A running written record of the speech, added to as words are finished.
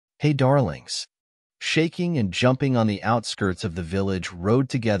Hey darlings. Shaking and jumping on the outskirts of the village rode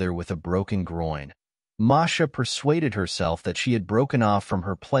together with a broken groin. Masha persuaded herself that she had broken off from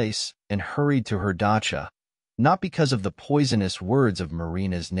her place and hurried to her dacha, not because of the poisonous words of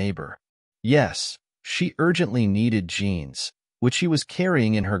Marina's neighbor. Yes, she urgently needed jeans, which she was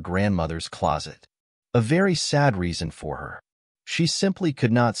carrying in her grandmother's closet. A very sad reason for her. She simply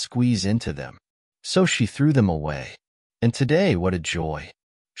could not squeeze into them, so she threw them away. And today, what a joy!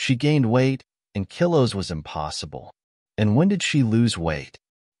 She gained weight, and kilos was impossible. And when did she lose weight?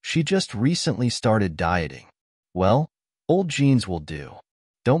 She just recently started dieting. Well, old jeans will do.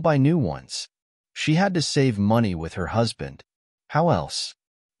 Don't buy new ones. She had to save money with her husband. How else?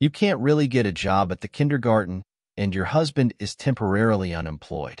 You can't really get a job at the kindergarten, and your husband is temporarily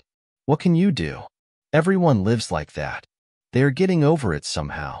unemployed. What can you do? Everyone lives like that. They are getting over it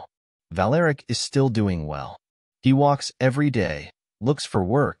somehow. Valeric is still doing well. He walks every day, looks for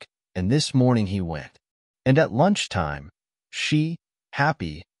work, and this morning he went. And at lunchtime, she,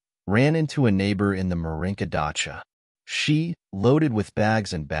 happy, ran into a neighbor in the Marina dacha. She, loaded with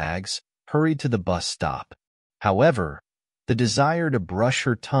bags and bags, hurried to the bus stop. However, the desire to brush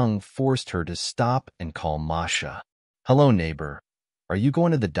her tongue forced her to stop and call Masha. Hello, neighbor. Are you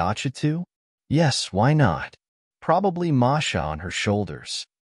going to the dacha too? Yes, why not? Probably Masha on her shoulders.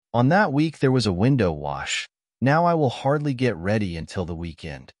 On that week there was a window wash. Now I will hardly get ready until the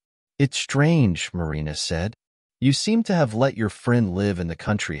weekend. It's strange, Marina said. You seem to have let your friend live in the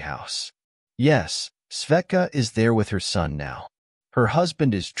country house. Yes, Svetka is there with her son now. Her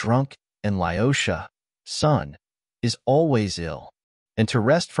husband is drunk, and Lyosha, son, is always ill. And to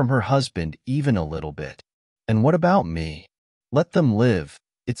rest from her husband even a little bit. And what about me? Let them live,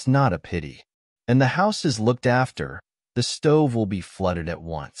 it's not a pity. And the house is looked after, the stove will be flooded at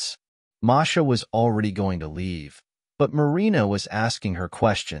once. Masha was already going to leave, but Marina was asking her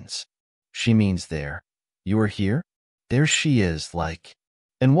questions. She means there. You are here? There she is, like.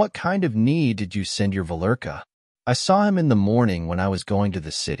 And what kind of need did you send your Valerka? I saw him in the morning when I was going to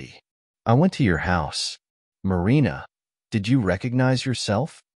the city. I went to your house. Marina, did you recognize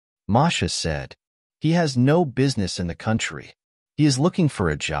yourself? Masha said. He has no business in the country. He is looking for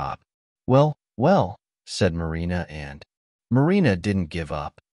a job. Well, said Marina, and Marina didn't give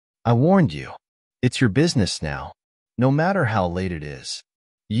up. I warned you. It's your business now, no matter how late it is.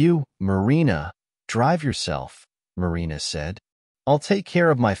 You, Marina, drive yourself, Marina said. I'll take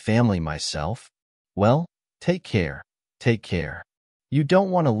care of my family myself. Well, take care, take care. You don't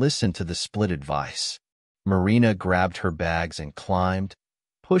want to listen to the split advice. Marina grabbed her bags and climbed,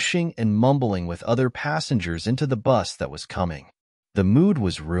 pushing and mumbling with other passengers into the bus that was coming. The mood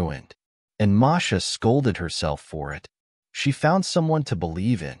was ruined, and Masha scolded herself for it. She found someone to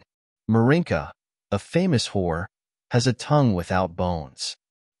believe in. Marinka, a famous whore, has a tongue without bones.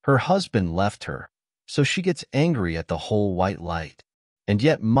 Her husband left her, so she gets angry at the whole white light. And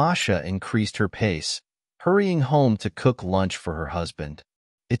yet Masha increased her pace, hurrying home to cook lunch for her husband.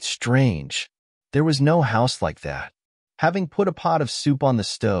 It's strange. There was no house like that. Having put a pot of soup on the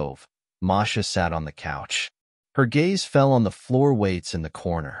stove, Masha sat on the couch. Her gaze fell on the floor weights in the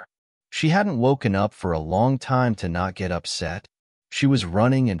corner. She hadn't woken up for a long time to not get upset. She was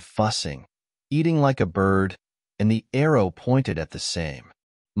running and fussing, eating like a bird, and the arrow pointed at the same.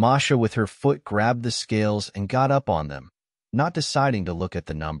 Masha with her foot grabbed the scales and got up on them, not deciding to look at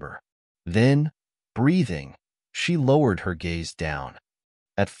the number. Then, breathing, she lowered her gaze down.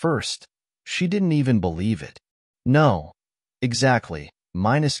 At first, she didn't even believe it. No, exactly,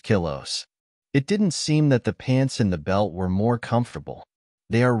 -kilos. It didn't seem that the pants and the belt were more comfortable.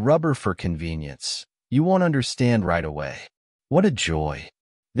 They are rubber for convenience. You won't understand right away. What a joy.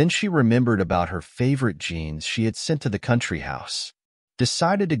 Then she remembered about her favorite jeans she had sent to the country house.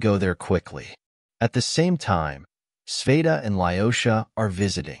 Decided to go there quickly. At the same time, Sveta and Lyosha are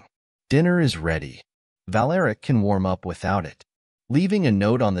visiting. Dinner is ready. Valeric can warm up without it. Leaving a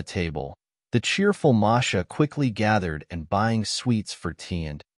note on the table, the cheerful Masha quickly gathered and buying sweets for tea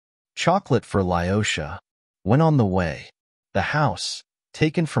and chocolate for Lyosha, went on the way. The house,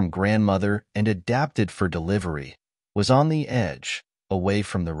 taken from grandmother and adapted for delivery, was on the edge, away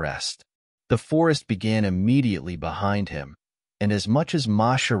from the rest. The forest began immediately behind him, and as much as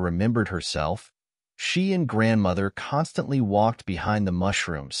Masha remembered herself, she and grandmother constantly walked behind the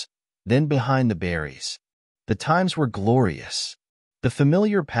mushrooms, then behind the berries. The times were glorious. The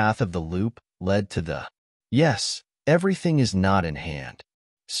familiar path of the loop led to the yes, everything is not in hand.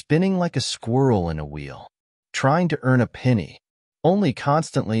 Spinning like a squirrel in a wheel, trying to earn a penny, only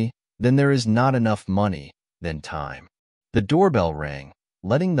constantly, then there is not enough money, then time. The doorbell rang,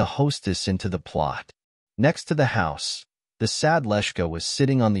 letting the hostess into the plot. Next to the house, The sad Leshka was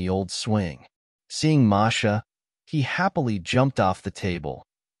sitting on the old swing. Seeing Masha, he happily jumped off the table,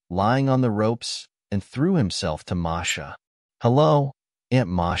 lying on the ropes, and threw himself to Masha. "Hello, Aunt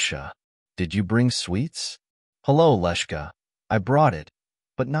Masha. Did you bring sweets?" "Hello, Leshka. I brought it,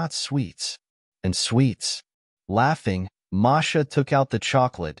 but not sweets." "And sweets." Laughing, Masha took out the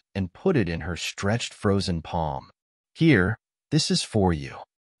chocolate and put it in her stretched frozen palm. "Here, this is for you.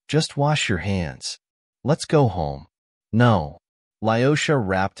 Just wash your hands. Let's go home." "No." Lyosha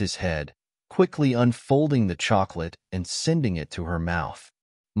wrapped his head, quickly unfolding the chocolate and sending it to her mouth.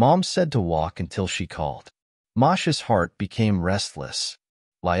 Mom said to walk until she called. Masha's heart became restless.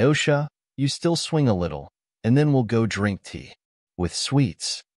 "Lyosha, you still swing a little, and then we'll go drink tea. With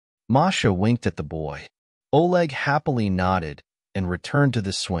sweets." Masha winked at the boy. Oleg happily nodded and returned to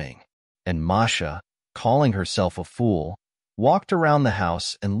the swing. And Masha, calling herself a fool, walked around the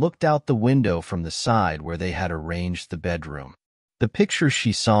house and looked out the window from the side where they had arranged the bedroom. The picture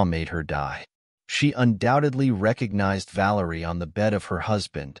she saw made her die. She undoubtedly recognized Valerie on the bed of her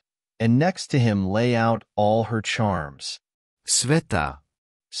husband, and next to him lay out all her charms. Sveta.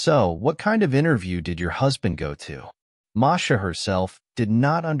 "So, what kind of interview did your husband go to?" Masha herself did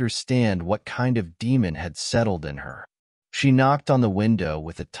not understand what kind of demon had settled in her. She knocked on the window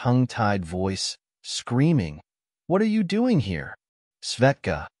with a tongue-tied voice, screaming, "What are you doing here?"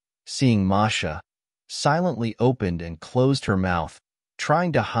 Svetka, seeing Masha, silently opened and closed her mouth,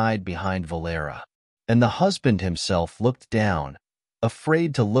 trying to hide behind Valera. And the husband himself looked down,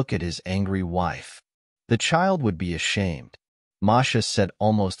 afraid to look at his angry wife. The child would be ashamed. Masha said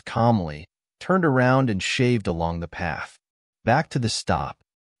almost calmly, turned around and shaved along the path. Back to the stop.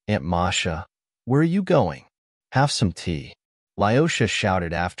 "Aunt Masha, where are you going?" "Have some tea." Lyosha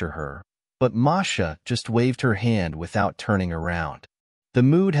shouted after her, but Masha just waved her hand without turning around. The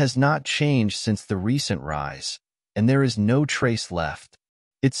mood has not changed since the recent rise, and there is no trace left.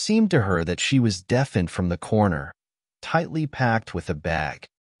 It seemed to her that she was deafened from the corner, tightly packed with a bag.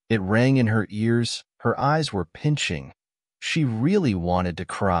 It rang in her ears, her eyes were pinching. She really wanted to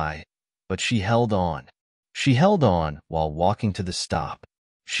cry, but she held on. She held on while walking to the stop.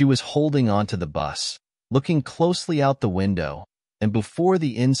 She was holding onto the bus, looking closely out the window, and before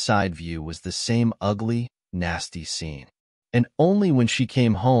the inside view was the same ugly, nasty scene. And only when she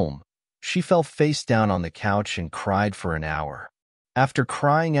came home, she fell face down on the couch and cried for an hour. After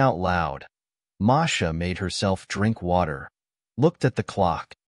crying out loud, Masha made herself drink water, looked at the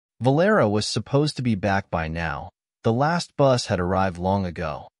clock. Valera was supposed to be back by now. The last bus had arrived long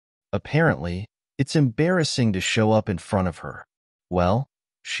ago. Apparently, it's embarrassing to show up in front of her. Well,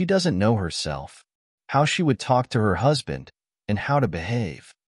 she doesn't know herself, how she would talk to her husband, and how to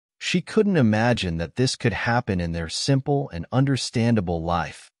behave. She couldn't imagine that this could happen in their simple and understandable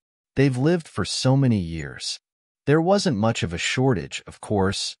life. They've lived for so many years. There wasn't much of a shortage, of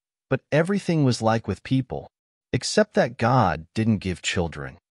course, but everything was like with people, except that God didn't give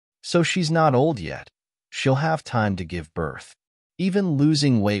children. So she's not old yet. She'll have time to give birth. Even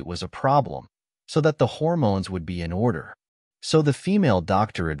losing weight was a problem, so that the hormones would be in order. So the female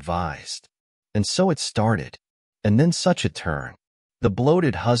doctor advised. And so it started. And then such a turn. The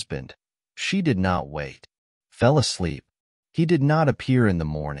bloated husband, she did not wait, fell asleep. He did not appear in the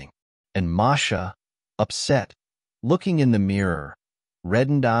morning. And Masha, upset, looking in the mirror,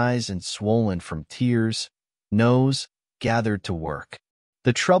 reddened eyes and swollen from tears, nose, gathered to work.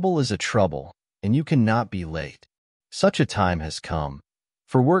 The trouble is a trouble, and you cannot be late. Such a time has come.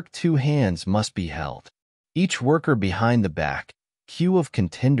 For work 2 hands must be held. Each worker behind the back, queue of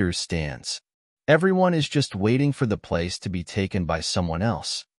contenders stands. Everyone is just waiting for the place to be taken by someone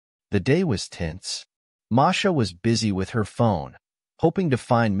else. The day was tense. Masha was busy with her phone, hoping to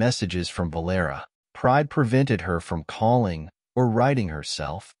find messages from Valera. Pride prevented her from calling or writing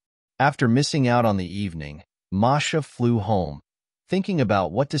herself. After missing out on the evening, Masha flew home, thinking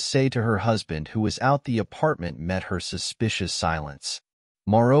about what to say to her husband who was out the apartment met her suspicious silence.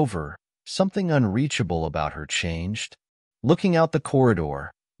 Moreover, something unreachable about her changed. Looking out the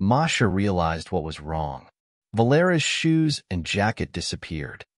corridor, Masha realized what was wrong. Valera's shoes and jacket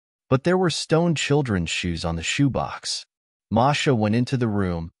disappeared, but there were stone children's shoes on the shoebox. Masha went into the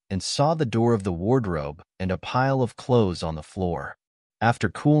room and saw the door of the wardrobe and a pile of clothes on the floor. After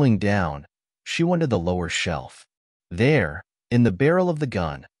cooling down, she went to the lower shelf. There, in the barrel of the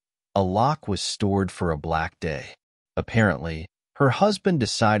gun, a lock was stored for a black day. Apparently, her husband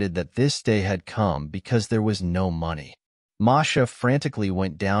decided that this day had come because there was no money. Masha frantically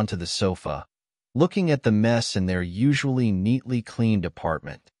went down to the sofa, looking at the mess in their usually neatly cleaned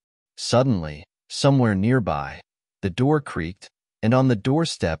apartment. Suddenly, somewhere nearby, the door creaked, and on the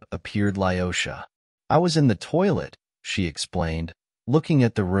doorstep appeared Lyosha. "I was in the toilet," she explained, looking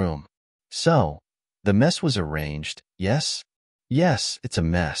at the room. So, the mess was arranged, yes? Yes, it's a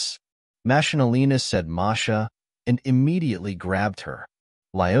mess. Masha said Masha, and immediately grabbed her.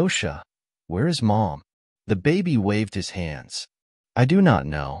 Lyosha, where is Mom? The baby waved his hands. I do not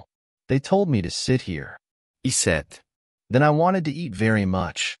know. They told me to sit here, he said. Then I wanted to eat very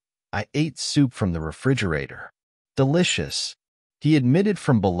much. I ate soup from the refrigerator. Delicious, he admitted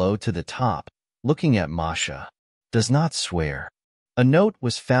from below to the top, looking at Masha. Does not swear. A note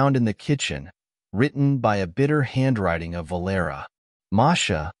was found in the kitchen, written by a bitter handwriting of Valera.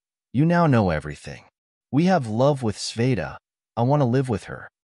 Masha, you now know everything. We have love with Sveta. I want to live with her.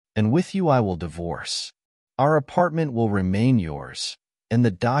 And with you I will divorce. Our apartment will remain yours, and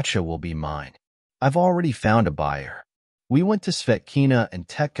the dacha will be mine. I've already found a buyer. We went to Svetkina and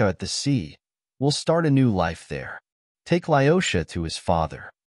Tetka at the sea. We'll start a new life there. Take Lyosha to his father.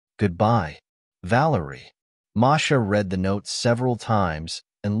 Goodbye, Valerie. Masha read the note several times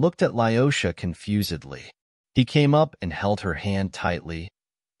and looked at Lyosha confusedly. He came up and held her hand tightly,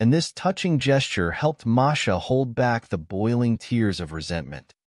 and this touching gesture helped Masha hold back the boiling tears of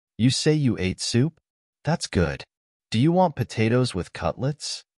resentment. You say you ate soup? That's good. Do you want potatoes with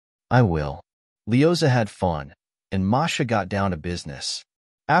cutlets? I will. Lyoza had fun, and Masha got down to business.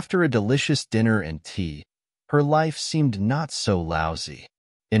 After a delicious dinner and tea, her life seemed not so lousy.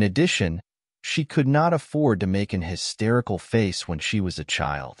 In addition, she could not afford to make an hysterical face when she was a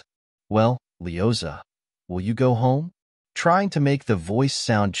child. Well, Lyoza, will you go home? Trying to make the voice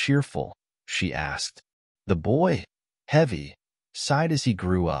sound cheerful, she asked. The boy, heavy, sighed as he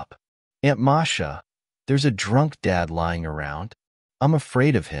grew up. Aunt Masha, there's a drunk dad lying around. I'm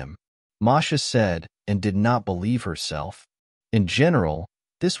afraid of him, Masha said, and did not believe herself. In general,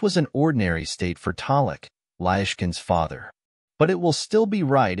 this was an ordinary state for Talik, Lyashkin's father. But it will still be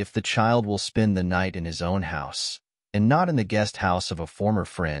right if the child will spend the night in his own house, and not in the guest house of a former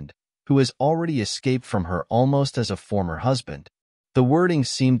friend, who has already escaped from her almost as a former husband. The wording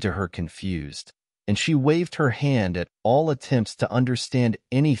seemed to her confused, and she waved her hand at all attempts to understand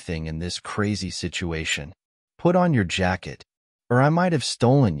anything in this crazy situation. Put on your jacket, or I might have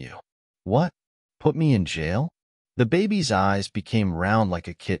stolen you. What? Put me in jail? The baby's eyes became round like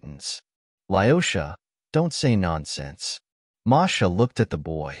a kitten's. Lyosha, don't say nonsense. Masha looked at the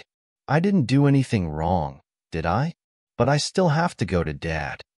boy. I didn't do anything wrong, did I? But I still have to go to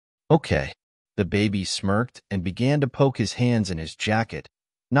Dad. Okay. The baby smirked and began to poke his hands in his jacket,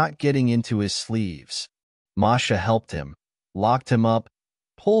 not getting into his sleeves. Masha helped him, locked him up,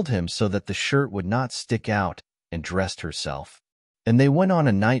 pulled him so that the shirt would not stick out, and dressed herself. And they went on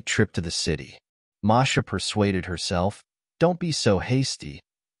a night trip to the city. Masha persuaded herself, don't be so hasty.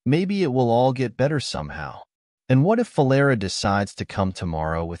 Maybe it will all get better somehow. And what if Valera decides to come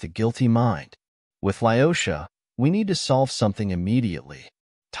tomorrow with a guilty mind? With Lyosha, we need to solve something immediately.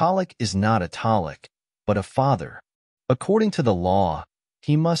 Talik is not a Talik, but a father. According to the law,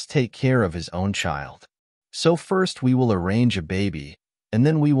 he must take care of his own child. So first we will arrange a baby, and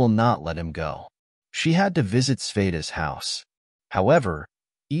then we will not let him go. She had to visit Sveta's house. However,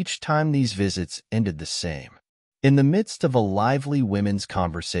 each time these visits ended the same. In the midst of a lively women's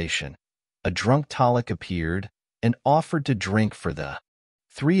conversation, a drunk Talik appeared and offered to drink for the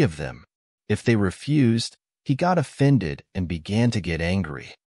three of them. If they refused, he got offended and began to get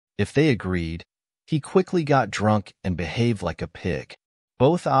angry. If they agreed, he quickly got drunk and behaved like a pig.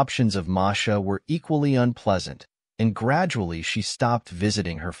 Both options of Masha were equally unpleasant, and gradually she stopped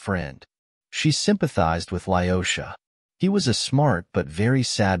visiting her friend. She sympathized with Lyosha. He was a smart but very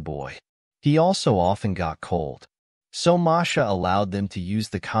sad boy. He also often got cold. So Masha allowed them to use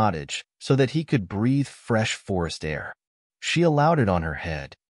the cottage so that he could breathe fresh forest air. She allowed it on her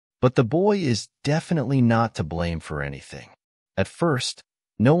head. But the boy is definitely not to blame for anything. At first,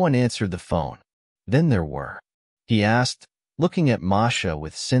 no one answered the phone. Then there were. He asked, looking at Masha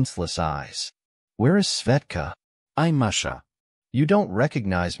with senseless eyes. Where is Svetka? I'm Masha. You don't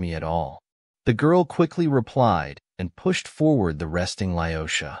recognize me at all. The girl quickly replied and pushed forward the resting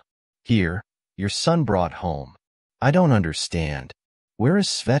Lyosha. Here, your son brought home. I don't understand. Where is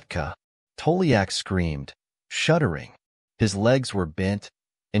Svetka? Tolyak screamed, shuddering. His legs were bent,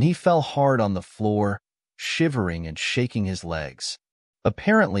 and he fell hard on the floor, shivering and shaking his legs.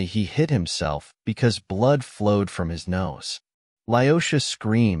 Apparently he hit himself because blood flowed from his nose. Lyosha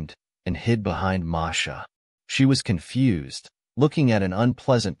screamed and hid behind Masha. She was confused, looking at an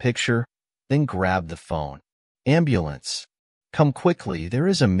unpleasant picture, then grabbed the phone. Ambulance. Come quickly, there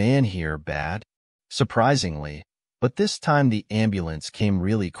is a man here, bad. Surprisingly, but this time the ambulance came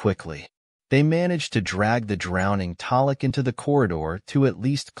really quickly. They managed to drag the drowning Talik into the corridor to at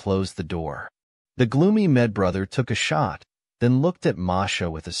least close the door. The gloomy medbrother took a shot, then looked at Masha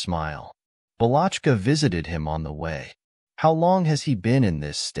with a smile. Balachka visited him on the way. How long has he been in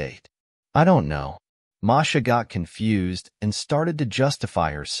this state? I don't know. Masha got confused and started to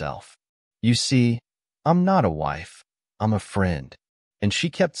justify herself. You see, I'm not a wife. I'm a friend. And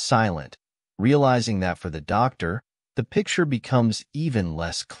she kept silent, realizing that for the doctor, the picture becomes even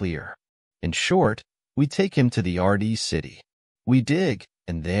less clear. In short, we take him to the RD city. We dig,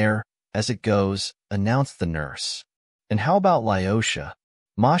 and there, as it goes, announced the nurse. And how about Lyosha?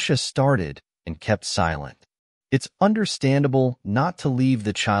 Masha started and kept silent. It's understandable not to leave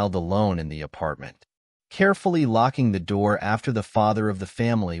the child alone in the apartment. Carefully locking the door after the father of the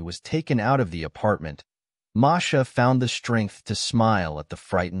family was taken out of the apartment, Masha found the strength to smile at the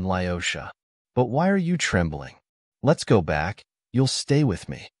frightened Lyosha. But why are you trembling? Let's go back. You'll stay with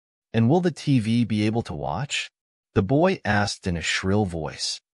me. And will the TV be able to watch? The boy asked in a shrill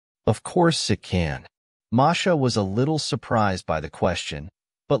voice. Of course it can. Masha was a little surprised by the question,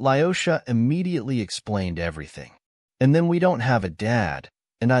 but Lyosha immediately explained everything. And then we don't have a dad,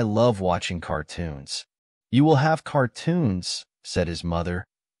 and I love watching cartoons. You will have cartoons, said his mother,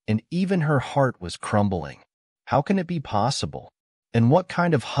 and even her heart was crumbling. How can it be possible? And what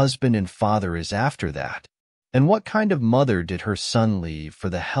kind of husband and father is after that? And what kind of mother did her son leave for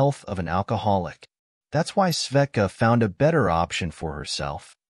the health of an alcoholic? That's why Svetka found a better option for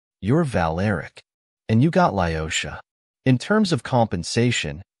herself. You're Valeric. And you got Lyosha. In terms of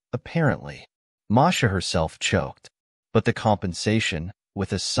compensation, apparently. Masha herself choked. But the compensation,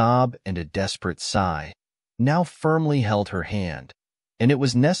 with a sob and a desperate sigh, now firmly held her hand, and it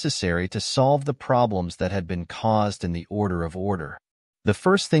was necessary to solve the problems that had been caused in the order. The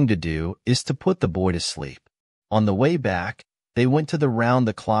first thing to do is to put the boy to sleep. On the way back, they went to the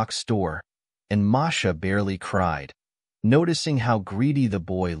round-the-clock store, and Masha barely cried, noticing how greedy the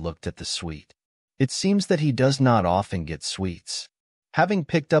boy looked at the sweet. It seems that he does not often get sweets. Having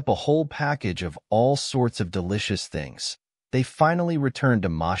picked up a whole package of all sorts of delicious things, they finally returned to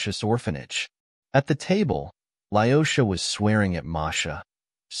Masha's orphanage. At the table, Lyosha was swearing at Masha,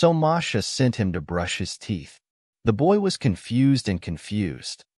 so Masha sent him to brush his teeth. The boy was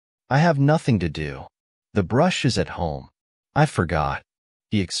confused. I have nothing to do. The brush is at home. I forgot,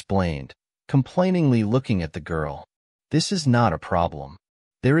 he explained, complainingly looking at the girl. This is not a problem.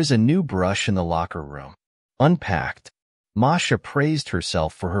 There is a new brush in the locker room. Unpacked. Masha praised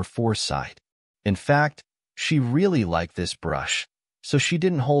herself for her foresight. In fact, she really liked this brush, so she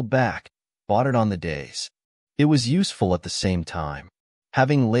didn't hold back, bought it on the days. It was useful at the same time.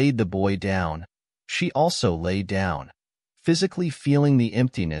 Having laid the boy down, she also lay down, physically feeling the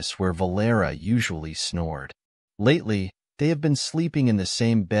emptiness where Valera usually snored. Lately, they have been sleeping in the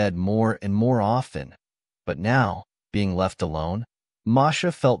same bed more and more often, but now, being left alone,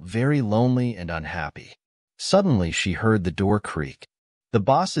 Masha felt very lonely and unhappy. Suddenly she heard the door creak. The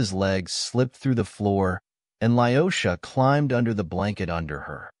boss's legs slipped through the floor, and Lyosha climbed under the blanket under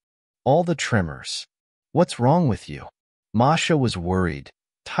her. All the tremors. What's wrong with you? Masha was worried,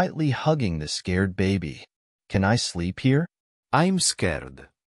 tightly hugging the scared baby. Can I sleep here? I'm scared.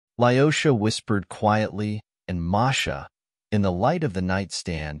 Lyosha whispered quietly, and Masha, in the light of the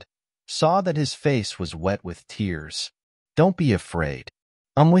nightstand, saw that his face was wet with tears. Don't be afraid.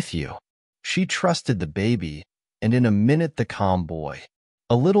 I'm with you. She trusted the baby, and in a minute the calm boy,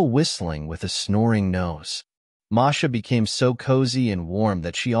 a little whistling with a snoring nose. Masha became so cozy and warm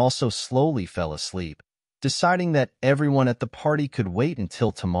that she also slowly fell asleep, deciding that everyone at the party could wait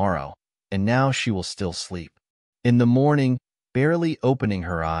until tomorrow, and now she will still sleep. In the morning, barely opening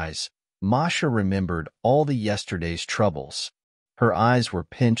her eyes, Masha remembered all the yesterday's troubles. Her eyes were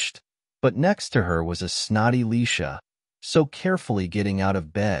pinched, but next to her was a snotty Lisha, so carefully getting out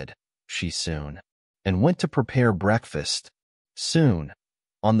of bed, and went to prepare breakfast. Soon,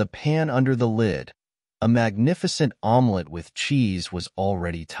 on the pan under the lid, a magnificent omelet with cheese was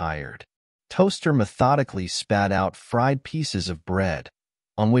already tired. Toaster methodically spat out fried pieces of bread,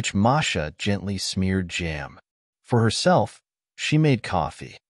 on which Masha gently smeared jam. For herself, she made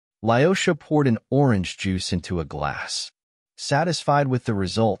coffee. Lyosha poured an orange juice into a glass. Satisfied with the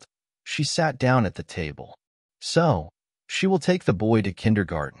result, she sat down at the table. So, she will take the boy to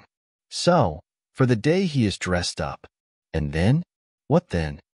kindergarten. So, for the day he is dressed up. And then? What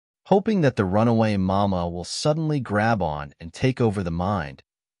then? Hoping that the runaway mama will suddenly grab on and take over the mind.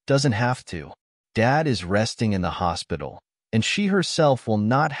 Doesn't have to. Dad is resting in the hospital, and she herself will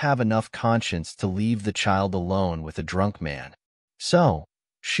not have enough conscience to leave the child alone with a drunk man. So,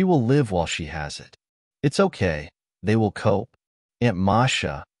 she will live while she has it. It's okay. They will cope. Aunt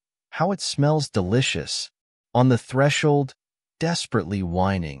Masha, how it smells delicious. On the threshold, desperately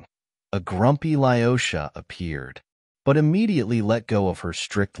whining, A grumpy Lyosha appeared, but immediately let go of her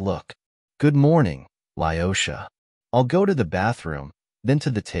strict look. "Good morning, Lyosha. I'll go to the bathroom, then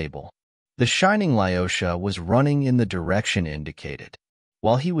to the table." The shining Lyosha was running in the direction indicated.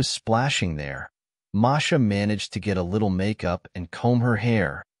 While he was splashing there, Masha managed to get a little makeup and comb her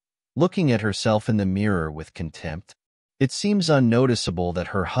hair, looking at herself in the mirror with contempt. It seems unnoticeable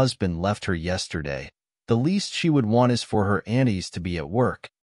that her husband left her yesterday. The least she would want is for her aunties to be at work,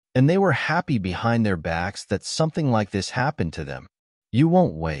 and they were happy behind their backs that something like this happened to them. "You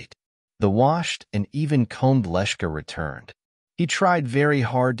won't wait." The washed and even combed Leshka returned. He tried very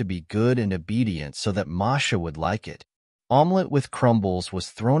hard to be good and obedient so that Masha would like it. Omelette with crumbles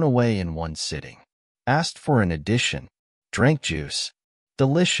was thrown away in one sitting. Asked for an addition. Drank juice.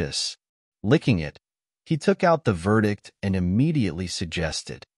 Delicious. Licking it, he took out the verdict and immediately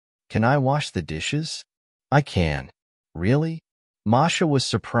suggested, "Can I wash the dishes?" "I can." "Really?" Masha was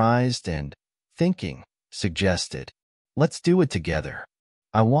surprised and, thinking, suggested, "Let's do it together.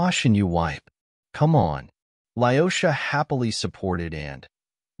 I wash and you wipe. Come on." Lyosha happily supported and,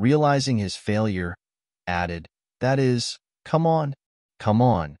 realizing his failure, added, "That is, come on, come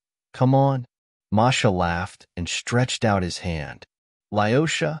on, come on." Masha laughed and stretched out his hand.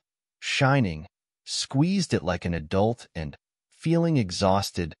 Lyosha, shining, squeezed it like an adult and, feeling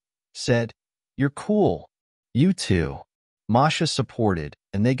exhausted, said, "You're cool." "You too." Masha supported,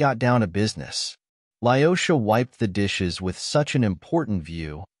 and they got down to business. Lyosha wiped the dishes with such an important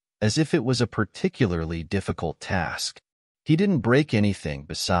view, as if it was a particularly difficult task. He didn't break anything.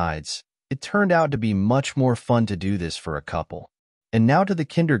 Besides, it turned out to be much more fun to do this for a couple. "And now to the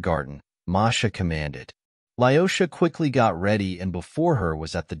kindergarten," Masha commanded. Lyosha quickly got ready, and before her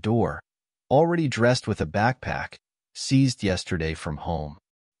was at the door, already dressed with a backpack, seized yesterday from home.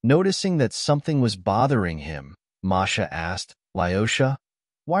 Noticing that something was bothering him, Masha asked, "Lyosha,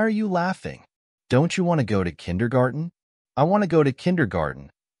 why are you laughing? Don't you want to go to kindergarten?" "I want to go to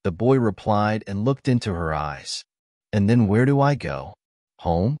kindergarten," the boy replied and looked into her eyes. "And then where do I go?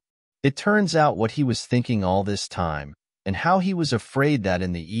 Home?" It turns out what he was thinking all this time, and how he was afraid that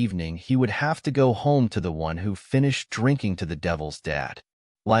in the evening he would have to go home to the one who finished drinking to the devil's dad.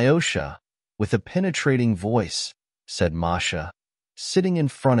 "Lyosha," with a penetrating voice, said Masha, sitting in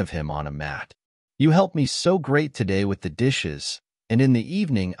front of him on a mat. "You helped me so great today with the dishes, and in the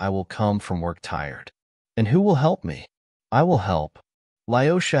evening I will come from work tired." "And who will help me?" "I will help,"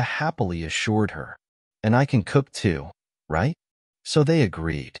 Lyosha happily assured her. "And I can cook too, right?" So they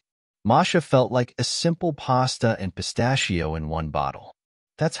agreed. Masha felt like a simple pasta and pistachio in one bottle.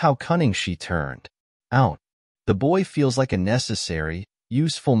 That's how cunning she turned out. The boy feels like a necessary,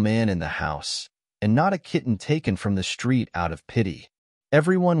 useful man in the house, and not a kitten taken from the street out of pity.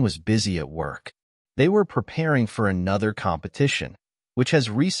 Everyone was busy at work. They were preparing for another competition, which has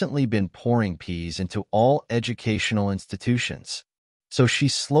recently been pouring peas into all educational institutions. So she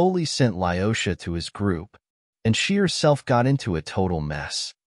slowly sent Lyosha to his group, and she herself got into a total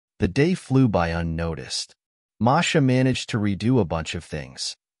mess. The day flew by unnoticed. Masha managed to redo a bunch of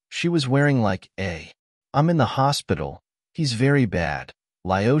things. She was wearing like, "I'm in the hospital. He's very bad.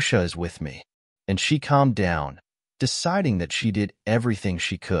 Lyosha is with me." And she calmed down, deciding that she did everything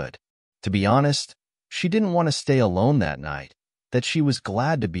she could. To be honest, she didn't want to stay alone that night, that she was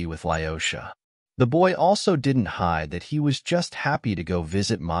glad to be with Lyosha. The boy also didn't hide that he was just happy to go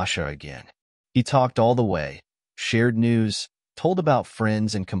visit Masha again. He talked all the way, shared news, told about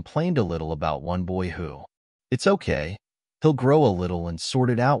friends, and complained a little about one boy who, "It's okay, he'll grow a little and sort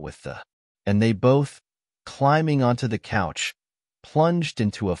it out with the..." And they both, climbing onto the couch, plunged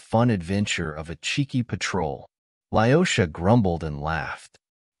into a fun adventure of a cheeky patrol. Lyosha grumbled and laughed.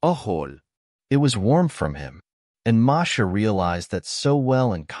 Ohol. It was warm from him, and Masha realized that so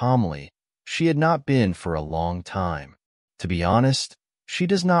well and calmly she had not been for a long time. To be honest, she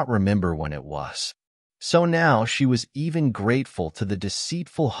does not remember when it was. So now she was even grateful to the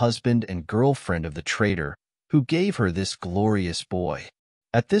deceitful husband and girlfriend of the traitor who gave her this glorious boy.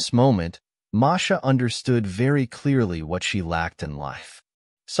 At this moment, Masha understood very clearly what she lacked in life.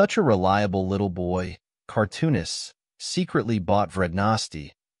 Such a reliable little boy, cartoonists, secretly bought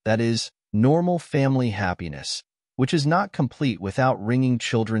vrednosti, that is, normal family happiness, which is not complete without ringing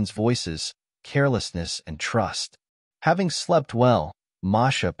children's voices, carelessness, and trust. Having slept well,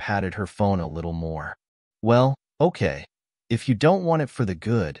 Masha patted her phone a little more. "Well, okay. If you don't want it for the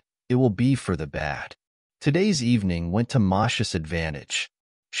good, it will be for the bad." Today's evening went to Masha's advantage.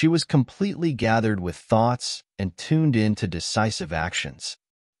 She was completely gathered with thoughts and tuned in to decisive actions.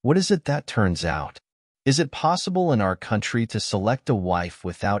 What is it that turns out? Is it possible in our country to select a wife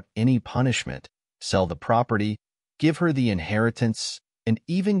without any punishment, sell the property, give her the inheritance, and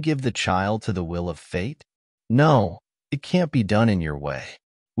even give the child to the will of fate? No, it can't be done in your way.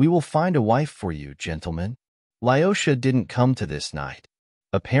 We will find a wife for you, gentlemen. Lyosha didn't come to this night.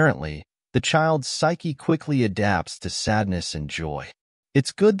 Apparently, the child's psyche quickly adapts to sadness and joy.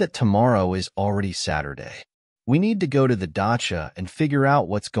 It's good that tomorrow is already Saturday. We need to go to the dacha and figure out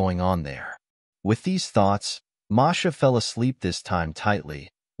what's going on there. With these thoughts, Masha fell asleep this time tightly,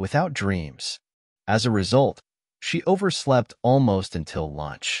 without dreams. As a result, she overslept almost until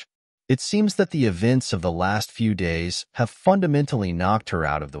lunch. It seems that the events of the last few days have fundamentally knocked her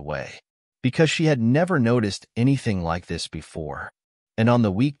out of the way, because she had never noticed anything like this before. And on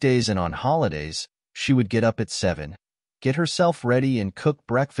the weekdays and on holidays, she would get up at 7, get herself ready and cook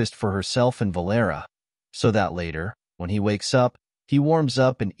breakfast for herself and Valera, so that later, when he wakes up, he warms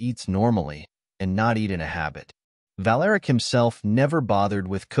up and eats normally, and not eat in a habit. Valeric himself never bothered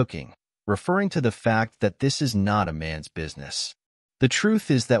with cooking, referring to the fact that this is not a man's business. The truth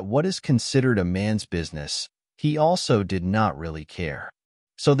is that what is considered a man's business, he also did not really care.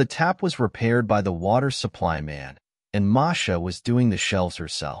 So the tap was repaired by the water supply man, and Masha was doing the shelves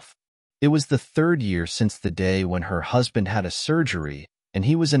herself. It was the 3rd year since the day when her husband had a surgery and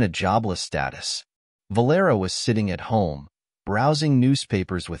he was in a jobless status. Valera was sitting at home, browsing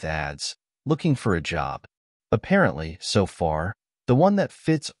newspapers with ads, looking for a job. Apparently, so far, the one that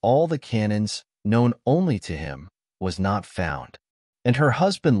fits all the canons known only to him was not found. And her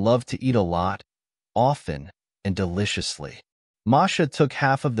husband loved to eat a lot, often, and deliciously. Masha took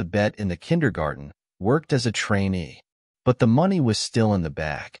half of the bet in the kindergarten, worked as a trainee, but the money was still in the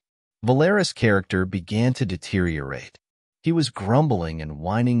bag. Valera's character began to deteriorate. He was grumbling and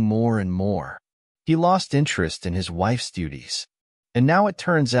whining more and more. He lost interest in his wife's duties. And now it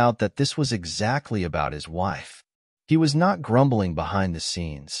turns out that this was exactly about his wife. He was not grumbling behind the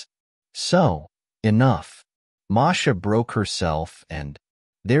scenes. So, enough. Masha broke herself, and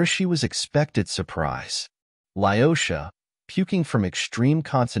there she was expected surprise. Lyosha, puking from extreme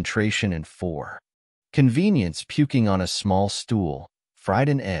concentration in 4. Convenience puking on a small stool, fried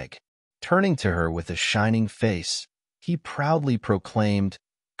an egg. Turning to her with a shining face, he proudly proclaimed,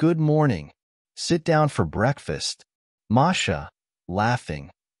 "Good morning. Sit down for breakfast." Masha,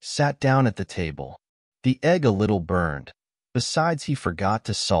 laughing, sat down at the table. The egg a little burned. Besides, he forgot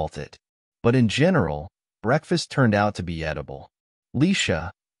to salt it. But in general, breakfast turned out to be edible.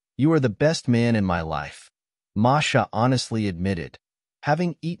 "Lisha, you are the best man in my life," Masha honestly admitted,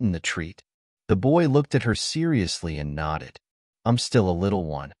 having eaten the treat. The boy looked at her seriously and nodded. "I'm still a little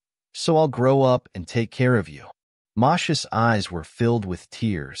one, so I'll grow up and take care of you." Masha's eyes were filled with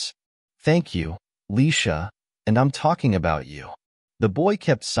tears. "Thank you, Lisha, and I'm talking about you." The boy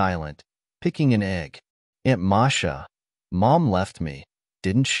kept silent, picking an egg. "Aunt Masha, Mom left me,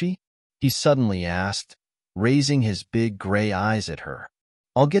 didn't she?" he suddenly asked, raising his big gray eyes at her.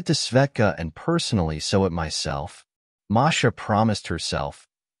 "I'll get to Svetka and personally sew it myself," Masha promised herself,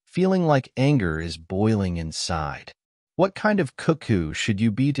 feeling like anger is boiling inside. What kind of cuckoo should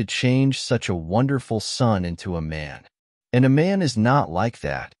you be to change such a wonderful son into a man? And a man is not like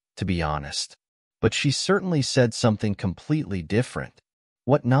that, to be honest. But she certainly said something completely different.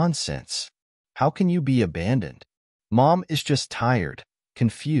 What nonsense. How can you be abandoned? Mom is just tired,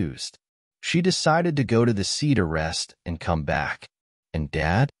 confused. She decided to go to the sea to rest and come back. And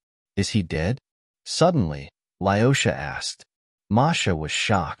Dad? Is he dead? Suddenly, Lyosha asked. Masha was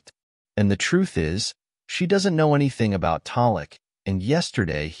shocked. And the truth is, she doesn't know anything about Talik, and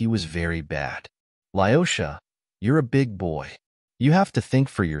yesterday he was very bad. Lyosha, you're a big boy. You have to think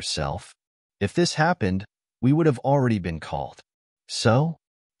for yourself. If this happened, we would have already been called. So?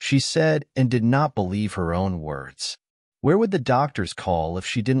 She said and did not believe her own words. Where would the doctors call if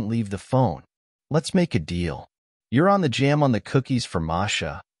she didn't leave the phone? Let's make a deal. You're on the jam on the cookies for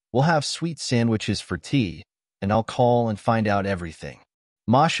Masha. We'll have sweet sandwiches for tea, and I'll call and find out everything.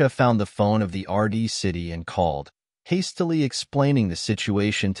 Masha found the phone of the RD city and called, hastily explaining the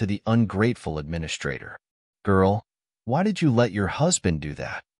situation to the ungrateful administrator. Girl, why did you let your husband do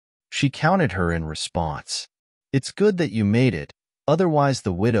that? She counted her in response. It's good that you made it, otherwise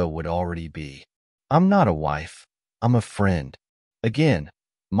the widow would already be. I'm not a wife. I'm a friend. Again,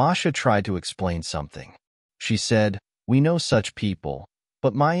 Masha tried to explain something. She said, we know such people,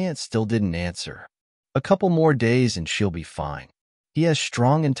 but my aunt still didn't answer. A couple more days and she'll be fine. He has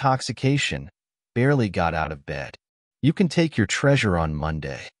strong intoxication, barely got out of bed. You can take your treasure on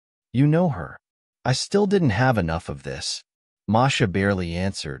Monday. You know her. I still didn't have enough of this. Masha barely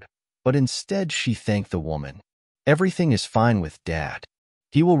answered, but instead she thanked the woman. Everything is fine with Dad.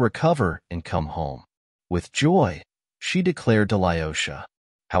 He will recover and come home. With joy, she declared to Lyosha.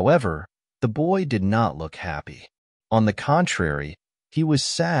 However, the boy did not look happy. On the contrary, He was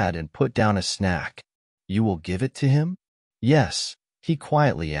sad and put down a snack. You will give it to him? Yes, he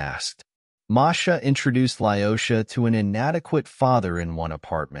quietly asked. Masha introduced Lyosha to an inadequate father in one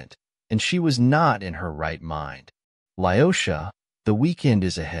apartment, and she was not in her right mind. Lyosha, the weekend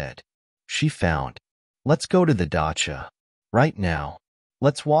is ahead. She found. Let's go to the dacha. Right now.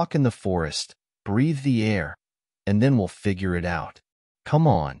 Let's walk in the forest, breathe the air, and then we'll figure it out. Come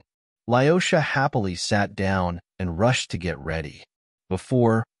on. Lyosha happily sat down and rushed to get ready.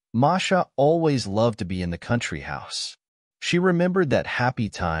 Before, Masha always loved to be in the country house. She remembered that happy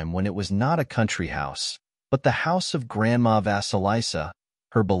time when it was not a country house, but the house of Grandma Vasilisa,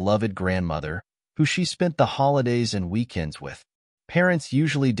 her beloved grandmother, who she spent the holidays and weekends with. Parents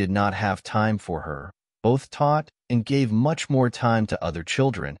usually did not have time for her, both taught and gave much more time to other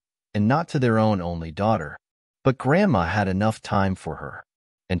children, and not to their own only daughter. But Grandma had enough time for her,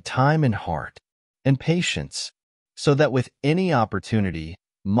 and time and heart, and patience, so that with any opportunity,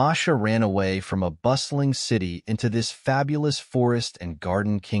 Masha ran away from a bustling city into this fabulous forest and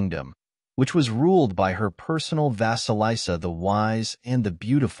garden kingdom, which was ruled by her personal Vasilisa the Wise and the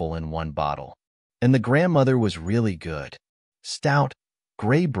Beautiful in one bottle. And the grandmother was really good. Stout,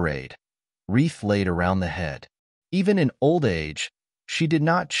 gray braid, wreath laid around the head. Even in old age, she did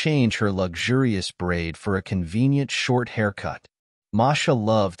not change her luxurious braid for a convenient short haircut. Masha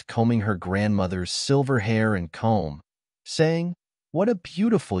loved combing her grandmother's silver hair and comb, saying, "What a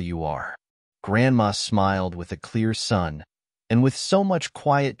beautiful you are." Grandma smiled with a clear sun, and with so much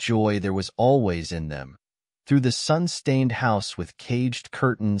quiet joy there was always in them. Through the sun-stained house with caged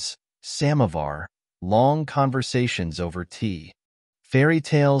curtains, samovar, long conversations over tea, fairy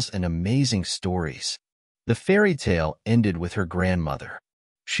tales and amazing stories. The fairy tale ended with her grandmother.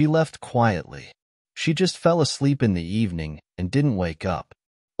 She left quietly. She just fell asleep in the evening and didn't wake up.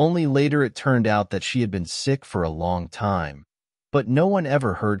 Only later it turned out that she had been sick for a long time, but no one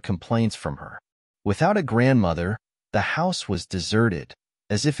ever heard complaints from her. Without a grandmother, the house was deserted,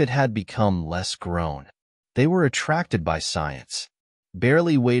 as if it had become less grown. They were attracted by science.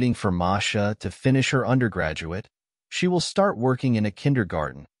 Barely waiting for Masha to finish her undergraduate, she will start working in a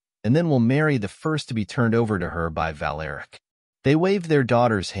kindergarten, and then will marry the first to be turned over to her by Valeric. They waved their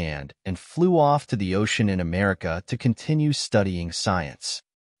daughter's hand and flew off to the ocean in America to continue studying science.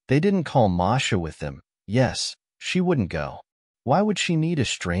 They didn't call Masha with them. Yes, she wouldn't go. Why would she need a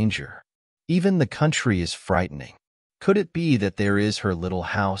stranger? Even the country is frightening. Could it be that there is her little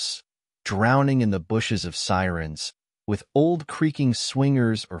house, drowning in the bushes of sirens, with old creaking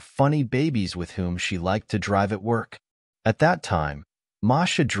swingers or funny babies with whom she liked to drive at work? At that time,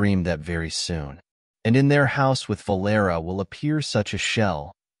 Masha dreamed that very soon, and in their house with Valera will appear such a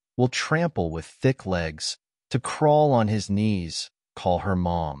shell, will trample with thick legs, to crawl on his knees, call her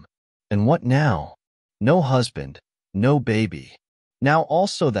mom. And what now? No husband, no baby. Now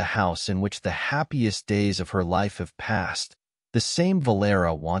also the house in which the happiest days of her life have passed, the same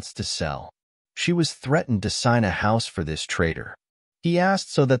Valera wants to sell. She was threatened to sign a house for this traitor. He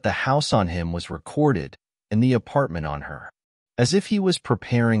asked so that the house on him was recorded and the apartment on her, as if he was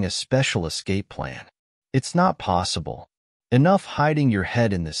preparing a special escape plan. It's not possible. Enough hiding your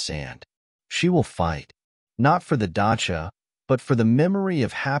head in the sand. She will fight, not for the dacha, but for the memory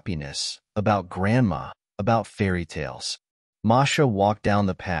of happiness, about grandma, about fairy tales. Masha walked down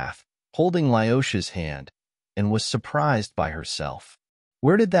the path, holding Lyosha's hand, and was surprised by herself.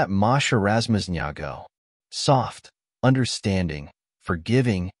 Where did that Masha Razmaznya go? Soft, understanding,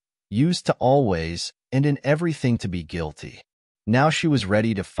 forgiving, used to always and in everything to be guilty. Now she was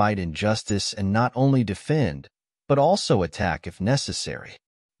ready to fight injustice and not only defend, but also attack if necessary.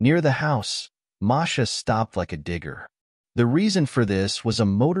 Near the house, Masha stopped like a digger. The reason for this was a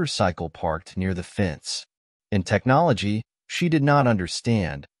motorcycle parked near the fence. In technology, she did not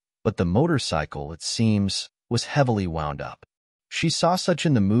understand, but the motorcycle, it seems, was heavily wound up. She saw such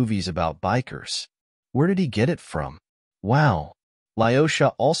in the movies about bikers. Where did he get it from? Wow.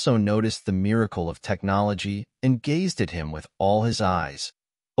 Lyosha also noticed the miracle of technology and gazed at him with all his eyes,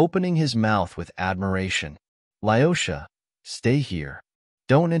 opening his mouth with admiration. Lyosha, stay here.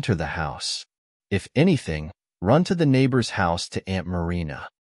 Don't enter the house. If anything, run to the neighbor's house to Aunt Marina.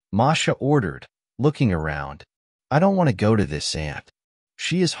 Masha ordered, looking around. I don't want to go to this aunt.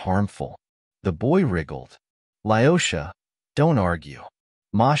 She is harmful. The boy wriggled. Lyosha, don't argue.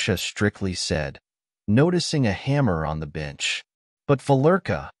 Masha strictly said, noticing a hammer on the bench. But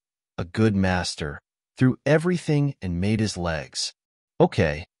Valerka, a good master, threw everything and made his legs.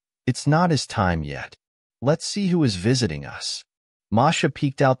 Okay, it's not his time yet. Let's see who is visiting us. Masha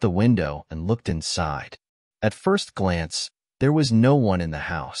peeked out the window and looked inside. At first glance, there was no one in the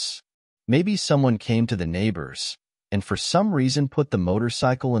house. Maybe someone came to the neighbors, and for some reason put the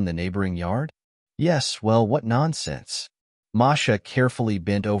motorcycle in the neighboring yard? Yes, well, what nonsense. Masha carefully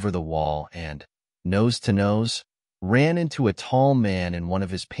bent over the wall and, nose to nose, ran into a tall man in one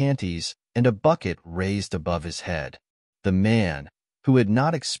of his panties and a bucket raised above his head. The man, who had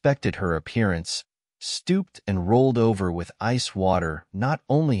not expected her appearance, stooped and rolled over with ice water not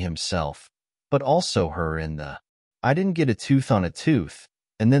only himself, but also her in the, I didn't get a tooth on a tooth,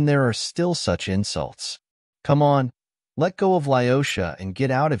 and then there are still such insults. Come on, let go of Lyosha and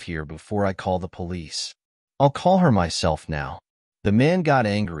get out of here before I call the police. I'll call her myself now. The man got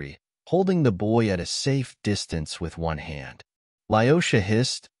angry, holding the boy at a safe distance with one hand. Lyosha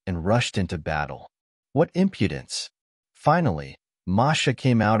hissed and rushed into battle. What impudence! Finally, Masha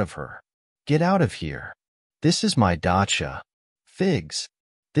came out of her. Get out of here. This is my dacha. Figs.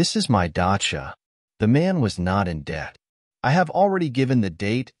 This is my dacha. The man was not in debt. I have already given the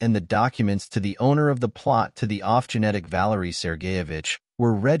date and the documents to the owner of the plot to the off-genetic Valery Sergeyevich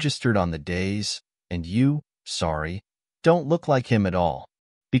were registered on the days, and you, sorry, don't look like him at all,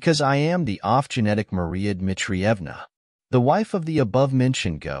 because I am the off-genetic Maria Dmitrievna, the wife of the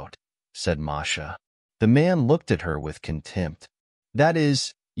above-mentioned goat, said Masha. The man looked at her with contempt. That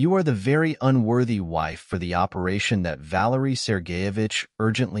is, you are the very unworthy wife for the operation that Valery Sergeyevich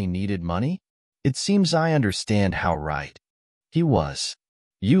urgently needed money? It seems I understand how right he was.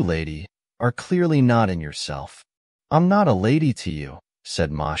 You, lady, are clearly not in yourself. I'm not a lady to you,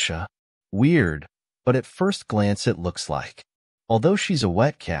 said Masha. Weird, but at first glance it looks like. Although she's a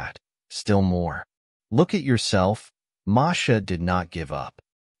wet cat, still more. Look at yourself. Masha did not give up.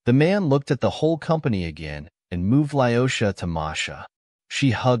 The man looked at the whole company again and moved Lyosha to Masha.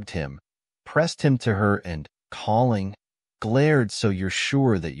 She hugged him, pressed him to her and, calling, glared so you're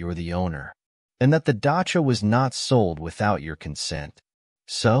sure that you're the owner, and that the dacha was not sold without your consent.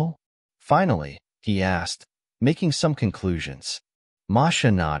 So? Finally, he asked, making some conclusions.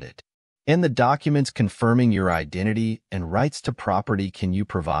 Masha nodded. And the documents confirming your identity and rights to property can you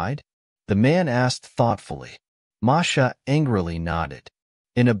provide? The man asked thoughtfully. Masha angrily nodded.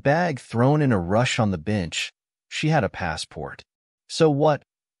 In a bag thrown in a rush on the bench, she had a passport. So what?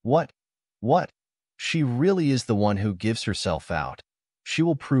 She really is the one who gives herself out. She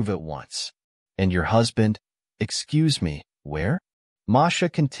will prove at once. And your husband? Excuse me, where? Masha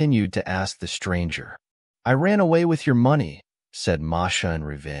continued to ask the stranger. I ran away with your money, said Masha in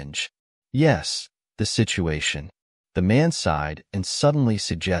revenge. Yes, the situation. The man sighed and suddenly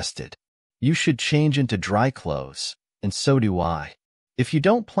suggested. You should change into dry clothes, and so do I. If you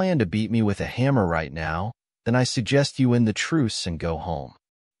don't plan to beat me with a hammer right now, then I suggest you end the truce and go home.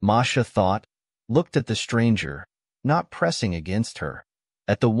 Masha thought, looked at the stranger, not pressing against her,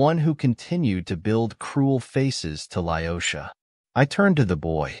 at the one who continued to build cruel faces to Lyosha. I turned to the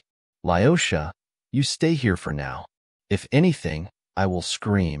boy. Lyosha, you stay here for now. If anything, I will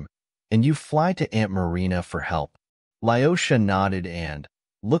scream, and you fly to Aunt Marina for help. Lyosha nodded and,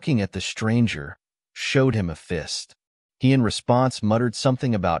 looking at the stranger, showed him a fist. He in response muttered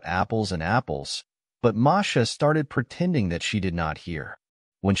something about apples and apples, but Masha started pretending that she did not hear.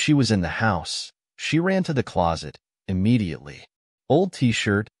 When she was in the house, she ran to the closet, immediately. Old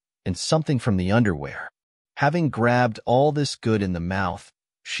t-shirt and something from the underwear. Having grabbed all this good in the mouth,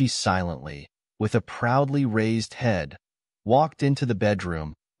 she silently, with a proudly raised head, walked into the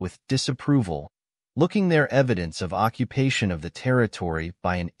bedroom with disapproval, looking there evidence of occupation of the territory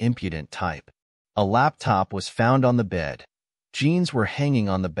by an impudent type. A laptop was found on the bed. Jeans were hanging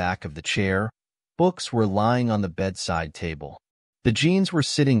on the back of the chair. Books were lying on the bedside table. The jeans were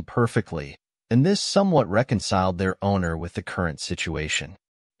sitting perfectly, and this somewhat reconciled their owner with the current situation.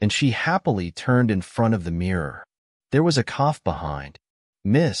 And she happily turned in front of the mirror. There was a cough behind.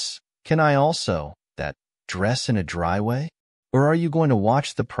 Miss, can I also, that, dress in a dry way? Or are you going to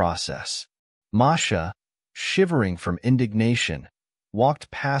watch the process? Masha, shivering from indignation,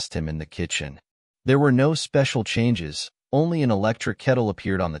 walked past him in the kitchen. There were no special changes, only an electric kettle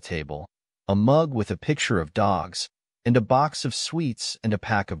appeared on the table, a mug with a picture of dogs, and a box of sweets and a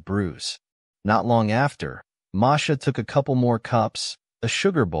pack of brews. Not long after, Masha took a couple more cups, a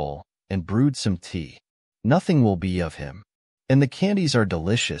sugar bowl, and brewed some tea. Nothing will be of him. And the candies are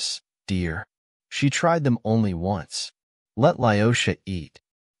delicious, dear. She tried them only once. Let Lyosha eat.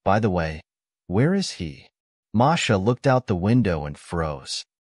 By the way, where is he? Masha looked out the window and froze.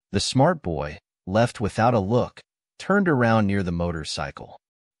 The smart boy, left without a look, turned around near the motorcycle.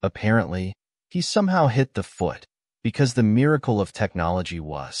 Apparently, he somehow hit the foot, because the miracle of technology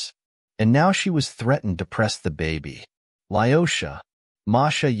was. And now she was threatened to press the baby. Lyosha,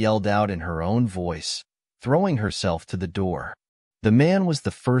 Masha yelled out in her own voice, throwing herself to the door. The man was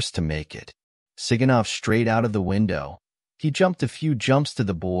the first to make it. Siganov straight out of the window. He jumped a few jumps to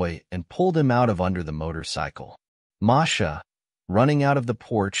the boy and pulled him out of under the motorcycle. Masha, running out of the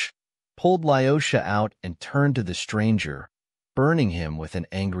porch, pulled Lyosha out and turned to the stranger, burning him with an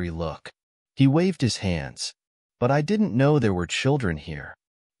angry look. He waved his hands. But I didn't know there were children here.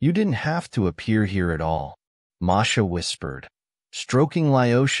 You didn't have to appear here at all, Masha whispered, stroking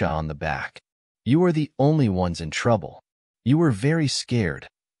Lyosha on the back. You are the only ones in trouble. You were very scared,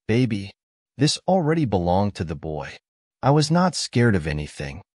 baby. This already belonged to the boy. I was not scared of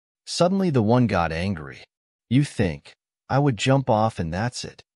anything. Suddenly the one got angry. You think I would jump off and that's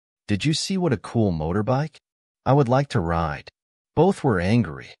it? Did you see what a cool motorbike? I would like to ride. Both were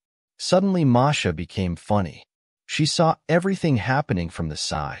angry. Suddenly Masha became funny. She saw everything happening from the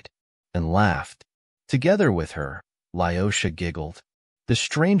side and laughed. Together with her, Lyosha giggled. The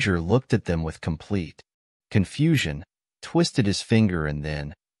stranger looked at them with complete confusion, twisted his finger and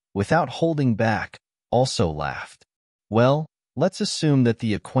then, without holding back, also laughed. Well, let's assume that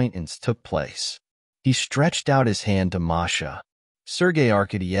the acquaintance took place. He stretched out his hand to Masha. Sergei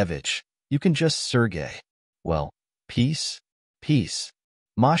Arkadyevich, you can just Sergei. Well, peace? Peace.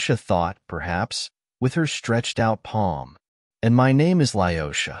 Masha thought, perhaps, with her stretched out palm. And my name is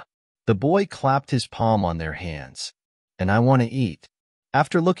Lyosha. The boy clapped his palm on their hands. And I want to eat.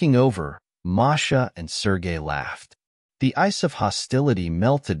 After looking over, Masha and Sergei laughed. The ice of hostility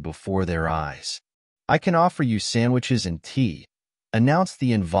melted before their eyes. I can offer you sandwiches and tea, announced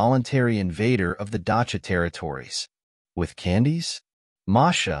the involuntary invader of the dacha territories. With candies?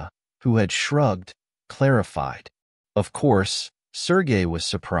 Masha, who had shrugged, clarified. Of course, Sergei was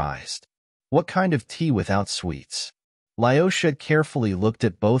surprised. What kind of tea without sweets? Lyosha carefully looked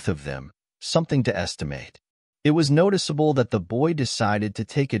at both of them, something to estimate. It was noticeable that the boy decided to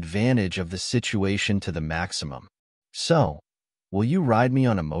take advantage of the situation to the maximum. So, will you ride me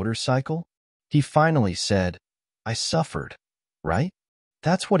on a motorcycle? He finally said, I suffered, right?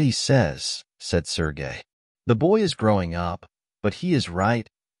 That's what he says, said Sergei. The boy is growing up, but he is right.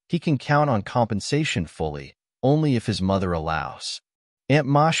 He can count on compensation fully, only if his mother allows. Aunt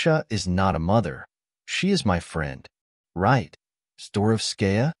Masha is not a mother. She is my friend. Right,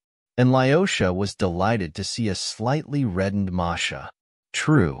 Storovskaya? And Lyosha was delighted to see a slightly reddened Masha.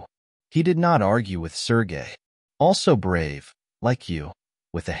 True. He did not argue with Sergei. Also brave, like you,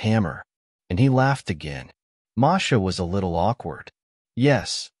 with a hammer. And he laughed again. Masha was a little awkward.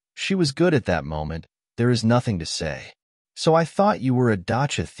 Yes, she was good at that moment. There is nothing to say. So I thought you were a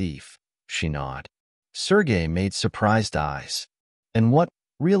dacha thief, she nodded. Sergei made surprised eyes. And what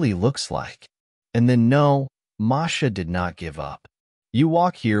really looks like? And then no, Masha did not give up. You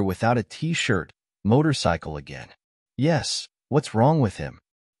walk here without a t-shirt, motorcycle again. Yes, what's wrong with him?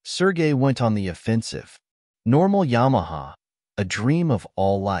 Sergei went on the offensive. Normal Yamaha, a dream of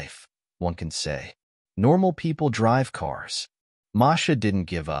all life, one can say. Normal people drive cars. Masha didn't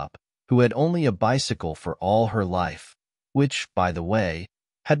give up, who had only a bicycle for all her life, which, by the way,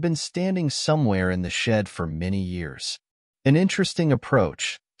 had been standing somewhere in the shed for many years. An interesting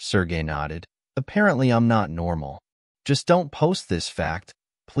approach, Sergei nodded. Apparently I'm not normal. Just don't post this fact,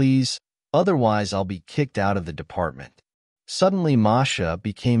 please, otherwise I'll be kicked out of the department. Suddenly Masha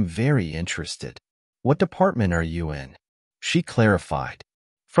became very interested. What department are you in? She clarified.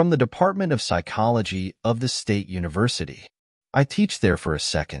 From the Department of Psychology of the State University. I teach there for a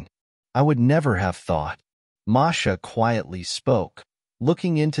second. I would never have thought. Masha quietly spoke,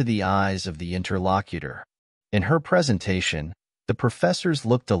 looking into the eyes of the interlocutor. In her presentation, the professors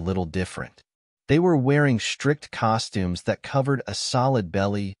looked a little different. They were wearing strict costumes that covered a solid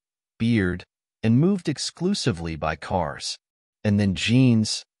belly, beard, and moved exclusively by cars. And then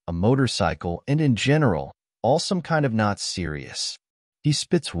jeans, a motorcycle, and in general, all some kind of not serious. He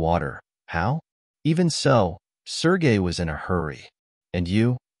spits water. How? Even so, Sergei was in a hurry. And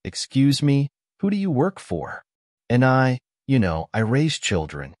you, excuse me, who do you work for? And I raise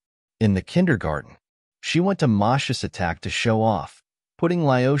children. In the kindergarten. She went to Masha's attack to show off, putting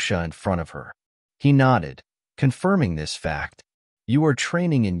Lyosha in front of her. He nodded, confirming this fact. You are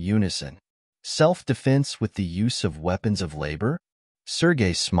training in unison. Self-defense with the use of weapons of labor?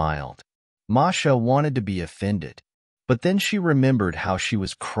 Sergei smiled. Masha wanted to be offended, but then she remembered how she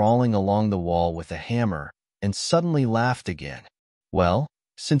was crawling along the wall with a hammer and suddenly laughed again. Well,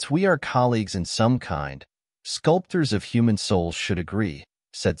 since we are colleagues in some kind, sculptors of human souls should agree,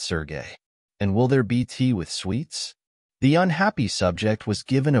 said Sergei. And will there be tea with sweets? The unhappy subject was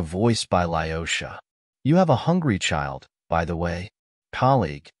given a voice by Lyosha. You have a hungry child, by the way,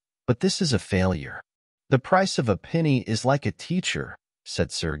 colleague, but this is a failure. The price of a penny is like a teacher,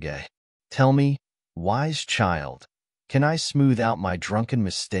 said Sergei. Tell me, wise child, can I smooth out my drunken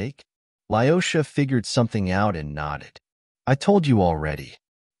mistake? Lyosha figured something out and nodded. I told you already.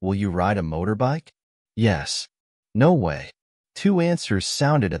 Will you ride a motorbike? Yes. No way. Two answers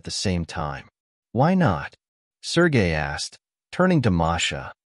sounded at the same time. Why not? Sergei asked, turning to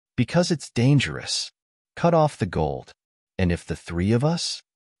Masha. Because it's dangerous. Cut off the gold. And if the three of us?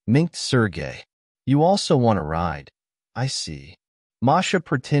 Minked Sergei. You also want to ride. I see. Masha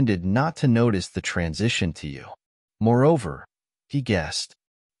pretended not to notice the transition to you. Moreover, he guessed.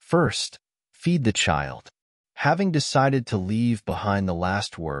 First, feed the child. Having decided to leave behind the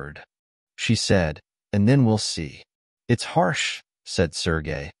last word, she said, and then we'll see. It's harsh, said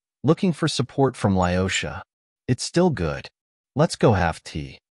Sergei, looking for support from Lyosha. It's still good. Let's go have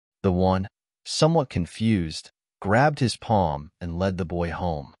tea. The one, somewhat confused, grabbed his palm and led the boy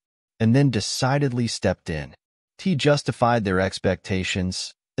home, and then decidedly stepped in. Tea justified their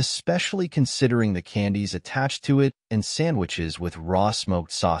expectations, especially considering the candies attached to it and sandwiches with raw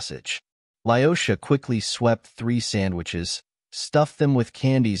smoked sausage. Lyosha quickly swept 3 sandwiches, stuffed them with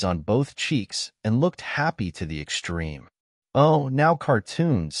candies on both cheeks, and looked happy to the extreme. Oh, now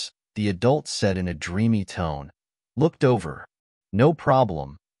cartoons, the adult said in a dreamy tone. Looked over. No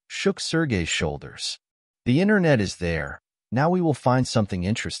problem, shook Sergei's shoulders. The internet is there. Now we will find something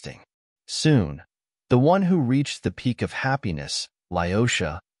interesting. Soon, the one who reached the peak of happiness,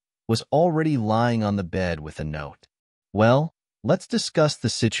 Lyosha, was already lying on the bed with a note. Well, let's discuss the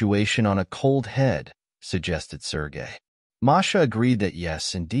situation on a cold head, suggested Sergei. Masha agreed that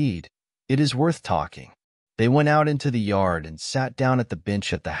yes, indeed, it is worth talking. They went out into the yard and sat down at the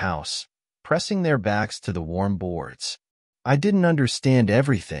bench at the house, pressing their backs to the warm boards. I didn't understand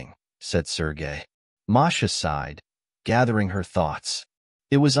everything, said Sergei. Masha sighed, gathering her thoughts.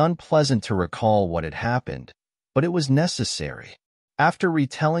 It was unpleasant to recall what had happened, but it was necessary. After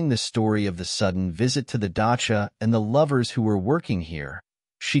retelling the story of the sudden visit to the dacha and the lovers who were working here,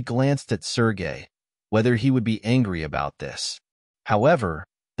 she glanced at Sergei, whether he would be angry about this. However,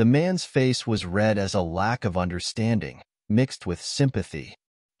 the man's face was red as a lack of understanding, mixed with sympathy.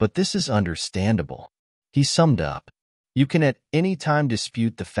 But this is understandable. He summed up. You can at any time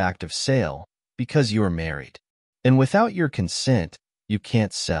dispute the fact of sale, because you're married. And without your consent, you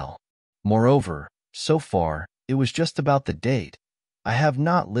can't sell. Moreover, so far, it was just about the date. I have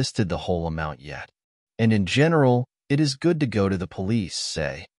not listed the whole amount yet. And in general, it is good to go to the police,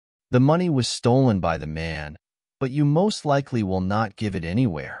 say. The money was stolen by the man, but you most likely will not give it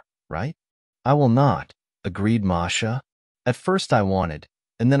anywhere, right? I will not, agreed Masha. At first I wanted,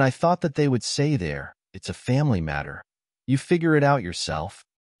 and then I thought that they would say there, it's a family matter. You figure it out yourself.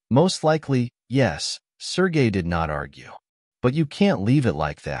 Most likely, yes, Sergei did not argue. But you can't leave it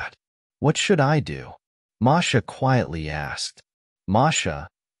like that. What should I do? Masha quietly asked. Masha,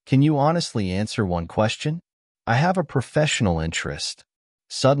 can you honestly answer one question? I have a professional interest.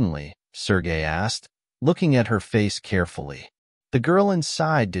 Suddenly, Sergei asked, looking at her face carefully. The girl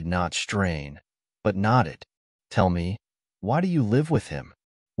inside did not strain, but nodded. Tell me, why do you live with him?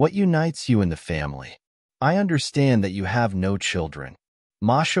 What unites you in the family? I understand that you have no children.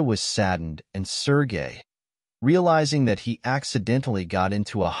 Masha was saddened, and Sergei, realizing that he accidentally got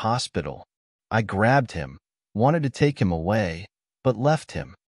into a hospital. I grabbed him, wanted to take him away, but left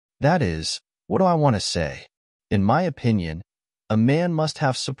him. That is, what do I want to say? In my opinion, a man must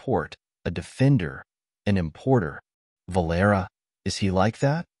have support, a defender, an importer. Valera, is he like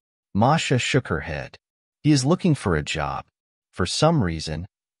that? Masha shook her head. He is looking for a job. For some reason,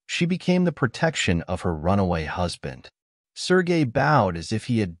 she became the protection of her runaway husband. Sergei bowed as if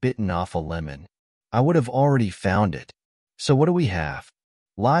he had bitten off a lemon. I would have already found it. So what do we have?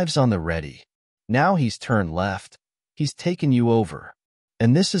 Lives on the ready. Now he's turned left. He's taken you over.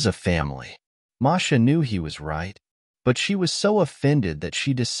 And this is a family. Masha knew he was right, but she was so offended that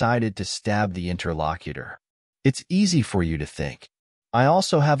she decided to stab the interlocutor. It's easy for you to think. I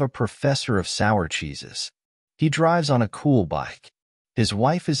also have a professor of sour cheeses. He drives on a cool bike. His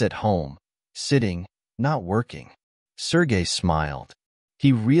wife is at home, sitting, not working. Sergei smiled.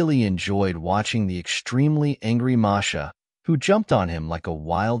 He really enjoyed watching the extremely angry Masha, who jumped on him like a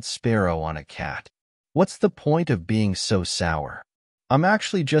wild sparrow on a cat. What's the point of being so sour? I'm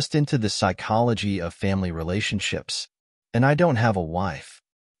actually just into the psychology of family relationships, and I don't have a wife.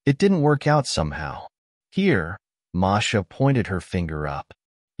 It didn't work out somehow. Here, Masha pointed her finger up.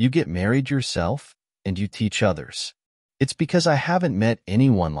 You get married yourself, and you teach others. It's because I haven't met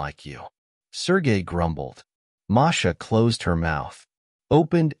anyone like you. Sergei grumbled. Masha closed her mouth,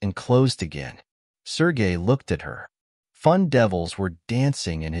 opened and closed again. Sergei looked at her. Fun devils were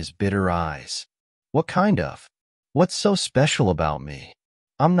dancing in his bitter eyes. What kind of? What's so special about me?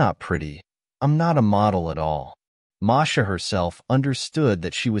 I'm not pretty. I'm not a model at all. Masha herself understood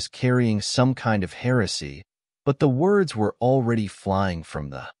that she was carrying some kind of heresy, but the words were already flying from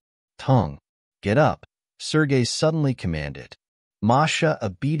the tongue. Get up, Sergei suddenly commanded. Masha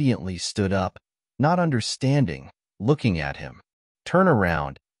obediently stood up, not understanding, looking at him. Turn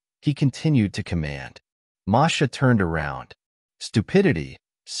around, he continued to command. Masha turned around. Stupidity,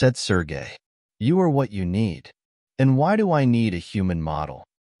 said Sergei. You are what you need. And why do I need a human model?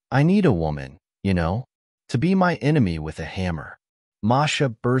 I need a woman, you know, to be my enemy with a hammer. Masha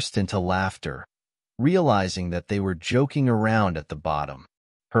burst into laughter, realizing that they were joking around at the bottom.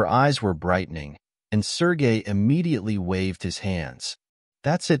 Her eyes were brightening, and Sergei immediately waved his hands.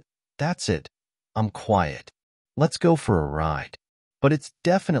 That's it, that's it. I'm quiet. Let's go for a ride. But it's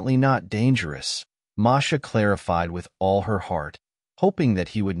definitely not dangerous, Masha clarified with all her heart, hoping that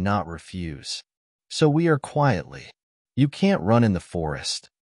he would not refuse. So we are quietly. You can't run in the forest.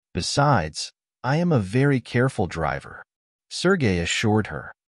 Besides, I am a very careful driver, Sergei assured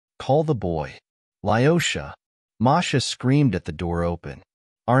her. Call the boy. Lyosha. Masha screamed at the door open.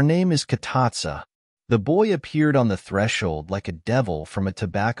 Our name is Cottage. The boy appeared on the threshold like a devil from a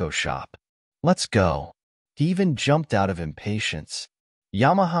tobacco shop. Let's go. He even jumped out of impatience.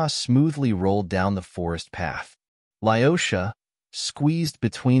 Yamaha smoothly rolled down the forest path. Lyosha, squeezed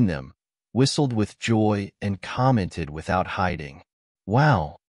between them, whistled with joy and commented without hiding.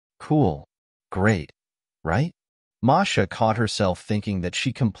 Wow, cool, great, right? Masha caught herself thinking that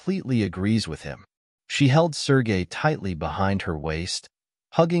she completely agrees with him. She held Sergei tightly behind her waist,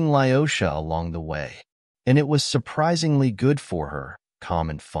 hugging Lyosha along the way. And it was surprisingly good for her, calm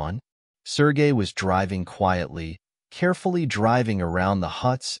and fun. Sergei was driving quietly, carefully driving around the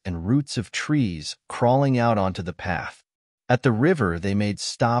huts and roots of trees crawling out onto the path. At the river, they made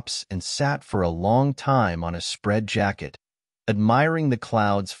stops and sat for a long time on a spread jacket, admiring the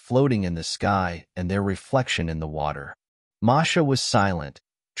clouds floating in the sky and their reflection in the water. Masha was silent,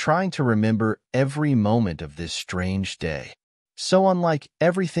 trying to remember every moment of this strange day. So unlike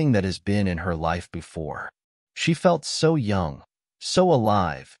everything that has been in her life before. She felt so young, so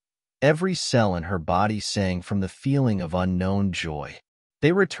alive. Every cell in her body sang from the feeling of unknown joy.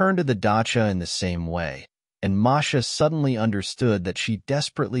 They returned to the dacha in the same way, and Masha suddenly understood that she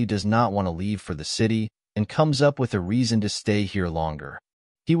desperately does not want to leave for the city and comes up with a reason to stay here longer.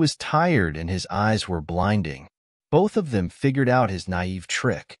 He was tired and his eyes were blinding. Both of them figured out his naive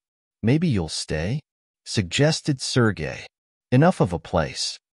trick. Maybe you'll stay? Suggested Sergei. Enough of a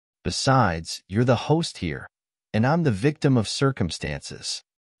place. Besides, you're the host here, and I'm the victim of circumstances.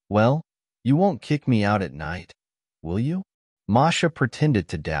 Well, you won't kick me out at night, will you? Masha pretended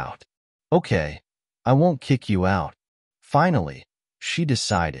to doubt. Okay, I won't kick you out. Finally, she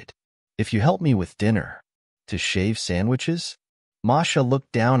decided. If you help me with dinner. To shave sandwiches? Masha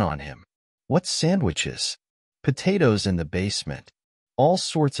looked down on him. What sandwiches? Potatoes in the basement. All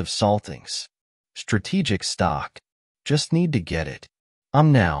sorts of saltings. Strategic stock. Just need to get it.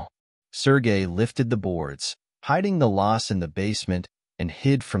 Now. Sergei lifted the boards, hiding the loss in the basement, and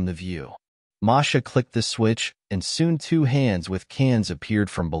hid from the view. Masha clicked the switch, and soon 2 hands with cans appeared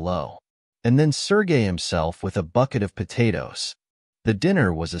from below. And then Sergei himself with a bucket of potatoes. The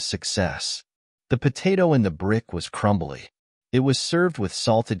dinner was a success. The potato in the brick was crumbly. It was served with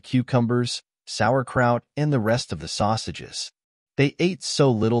salted cucumbers, sauerkraut, and the rest of the sausages. They ate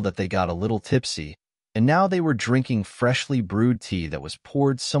so little that they got a little tipsy, and now they were drinking freshly brewed tea that was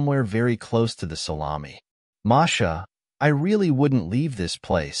poured somewhere very close to the salami. Masha, I really wouldn't leave this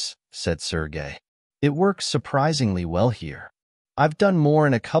place, said Sergei. It works surprisingly well here. I've done more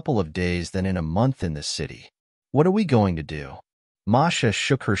in a couple of days than in a month in this city. What are we going to do? Masha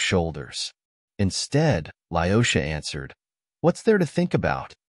shook her shoulders. Instead, Lyosha answered, what's there to think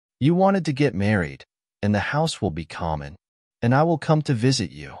about? You wanted to get married, and the house will be common, and I will come to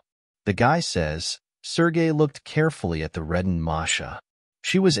visit you. The guy says. Sergei looked carefully at the reddened Masha.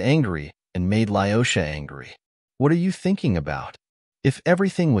 She was angry and made Lyosha angry. What are you thinking about? If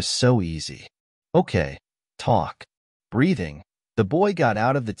everything was so easy. Okay, talk. Breathing, the boy got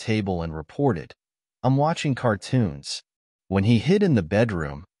out of the table and reported, I'm watching cartoons. When he hid in the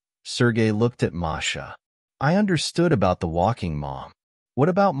bedroom, Sergei looked at Masha. I understood about the walking mom. What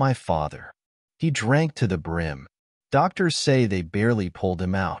about my father? He drank to the brim. Doctors say they barely pulled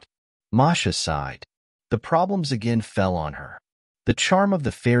him out. Masha sighed. The problems again fell on her. The charm of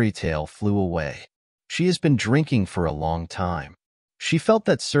the fairy tale flew away. She has been drinking for a long time. She felt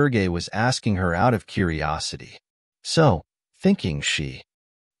that Sergei was asking her out of curiosity. So, thinking she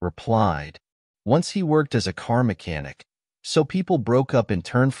replied. Once he worked as a car mechanic, so people broke up in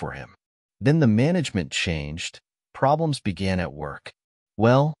turn for him. Then the management changed, problems began at work.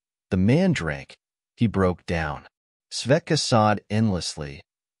 Well, the man drank. He broke down. Svetka sawed endlessly,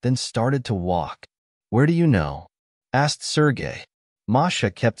 then started to walk. "Where do you know?" asked Sergei.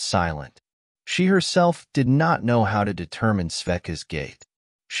 Masha kept silent. She herself did not know how to determine Svetka's gait.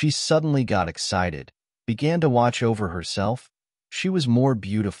 She suddenly got excited, began to watch over herself. She was more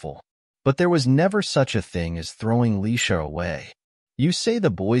beautiful. But there was never such a thing as throwing Lisha away. "You say the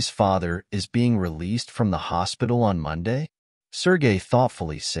boy's father is being released from the hospital on Monday?" Sergei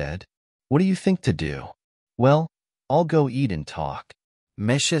thoughtfully said. "What do you think to do?" "Well, I'll go eat and talk."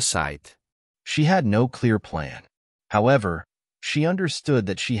 Masha sighed. She had no clear plan. However, she understood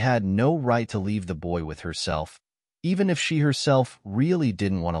that she had no right to leave the boy with herself, even if she herself really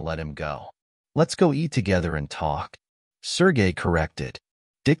didn't want to let him go. "Let's go eat together and talk," Sergei corrected.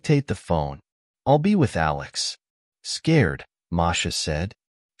 "Dictate the phone. I'll be with Alex." Scared, Masha said.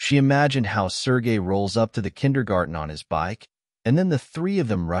 She imagined how Sergei rolls up to the kindergarten on his bike, and then the three of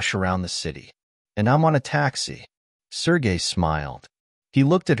them rush around the city. "And I'm on a taxi." Sergei smiled. He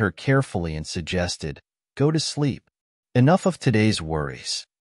looked at her carefully and suggested, "Go to sleep. Enough of today's worries.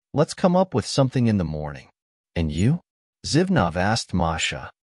 Let's come up with something in the morning." "And you?" Zivnov asked Masha.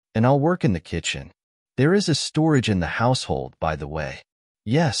 "And I'll work in the kitchen. There is a storage in the household, by the way."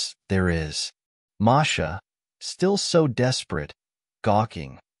 "Yes, there is." Masha, still so desperate,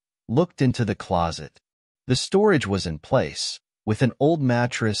 gawking, looked into the closet. The storage was in place, with an old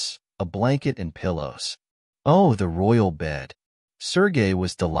mattress, a blanket, and pillows. "Oh, the royal bed." Sergei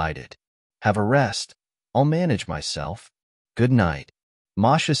was delighted. "Have a rest. I'll manage myself." "Good night,"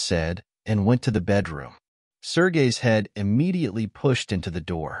 Masha said, and went to the bedroom. Sergei's head immediately pushed into the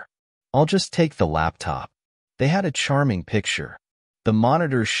door. "I'll just take the laptop." They had a charming picture. The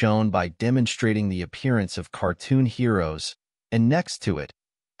monitor shone by demonstrating the appearance of cartoon heroes, and next to it,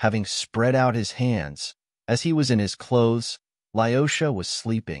 having spread out his hands, as he was in his clothes, Lyosha was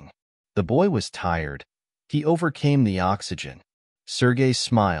sleeping. The boy was tired. He overcame the oxygen. Sergei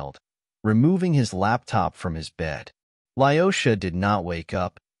smiled, removing his laptop from his bed. Lyosha did not wake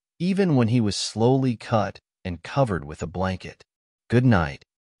up, even when he was slowly cut and covered with a blanket. "Good night."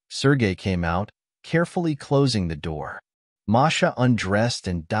 Sergei came out, carefully closing the door. Masha undressed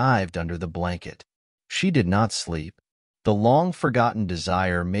and dived under the blanket. She did not sleep. The long-forgotten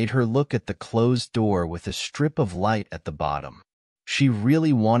desire made her look at the closed door with a strip of light at the bottom. She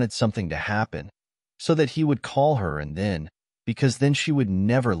really wanted something to happen, so that he would call her because then she would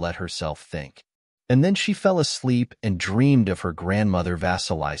never let herself think. And then she fell asleep and dreamed of her grandmother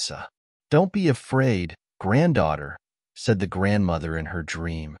Vasilisa. "Don't be afraid, granddaughter," said the grandmother in her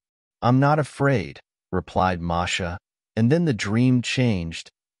dream. "I'm not afraid," replied Masha, and then the dream changed,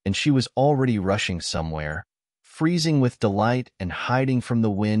 and she was already rushing somewhere, freezing with delight and hiding from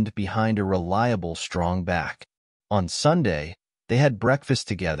the wind behind a reliable, strong back. On Sunday, they had breakfast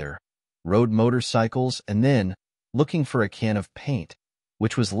together, rode motorcycles, and then, looking for a can of paint,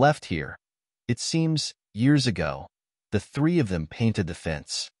 which was left here. It seems, years ago, the three of them painted the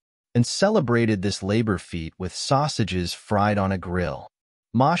fence, and celebrated this labor feat with sausages fried on a grill.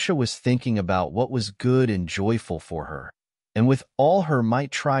 Masha was thinking about what was good and joyful for her, and with all her might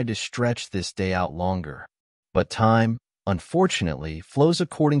tried to stretch this day out longer. But time, unfortunately, flows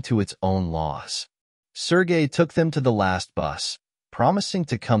according to its own laws. Sergei took them to the last bus, promising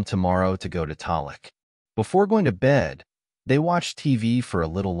to come tomorrow to go to Talek. Before going to bed, they watched TV for a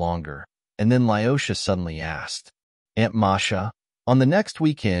little longer, and then Lyosha suddenly asked, "Aunt Masha, on the next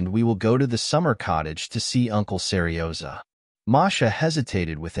weekend we will go to the summer cottage to see Uncle Serioza." Masha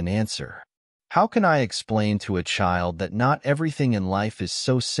hesitated with an answer. How can I explain to a child that not everything in life is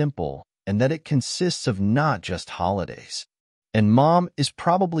so simple and that it consists of not just holidays? "And Mom is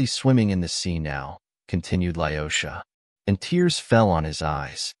probably swimming in the sea now," continued Lyosha, and tears fell on his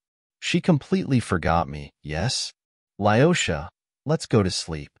eyes. "She completely forgot me, yes?" "Lyosha, let's go to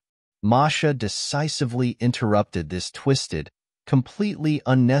sleep." Masha decisively interrupted this twisted, completely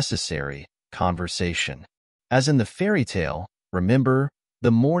unnecessary conversation. As in the fairy tale, remember,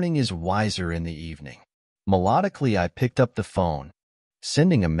 the morning is wiser in the evening. Melodically, I picked up the phone,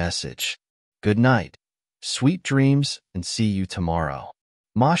 sending a message. "Good night, sweet dreams, and see you tomorrow."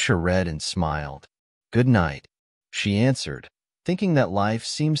 Masha read and smiled. "Good night," she answered, thinking that life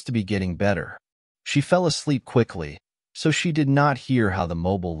seems to be getting better. She fell asleep quickly, so she did not hear how the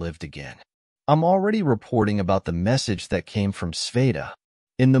mobile lived again. I'm already reporting about the message that came from Sveta.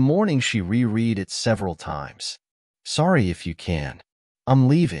 In the morning she reread it several times. "Sorry if you can. I'm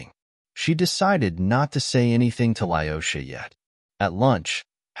leaving." She decided not to say anything to Lyosha yet. At lunch,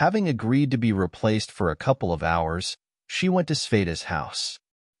 having agreed to be replaced for a couple of hours, she went to Sveta's house.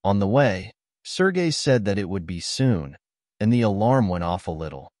 On the way, Sergei said that it would be soon, and the alarm went off a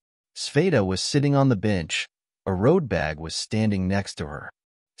little. Sveta was sitting on the bench, A road bag was standing next to her.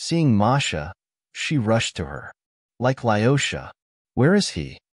 Seeing Masha, she rushed to her. Like Lyosha. Where is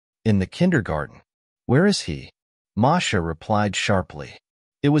he? In the kindergarten. Where is he? Masha replied sharply.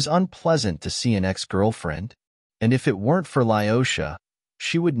 It was unpleasant to see an ex-girlfriend, and if it weren't for Lyosha,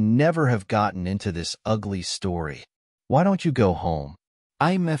 she would never have gotten into this ugly story. Why don't you go home?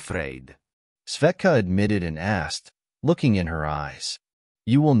 I'm afraid. Svetka admitted and asked, looking in her eyes.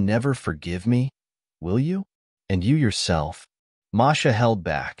 You will never forgive me, will you? And you yourself? Masha held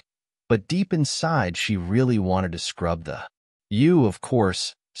back, but deep inside she really wanted to scrub the you, of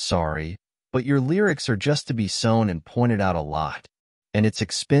course, sorry, but your lyrics are just to be sewn and pointed out a lot. And it's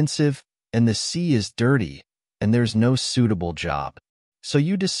expensive, and the sea is dirty, and there's no suitable job. So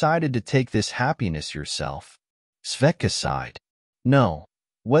you decided to take this happiness yourself. Svetka sighed. No,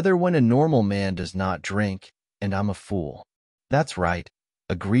 whether when a normal man does not drink, and I'm a fool. That's right,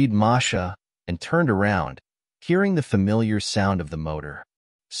 agreed Masha, and turned around, hearing the familiar sound of the motor.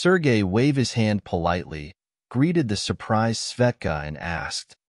 Sergei waved his hand politely, greeted the surprised Svetka and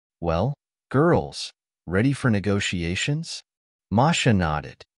asked, Well, girls, ready for negotiations? Masha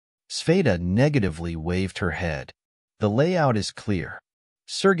nodded. Sveta negatively waved her head. The layout is clear.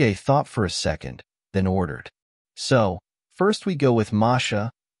 Sergei thought for a second, then ordered. So, first we go with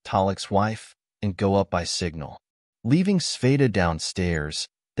Masha, Talik's wife, and go up by signal. Leaving Sveta downstairs,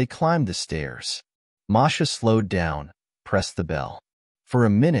 they climbed the stairs. Masha slowed down, pressed the bell. For a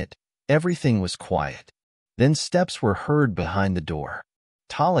minute, everything was quiet. Then steps were heard behind the door.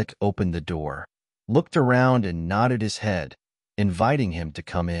 Talik opened the door, looked around and nodded his head, inviting him to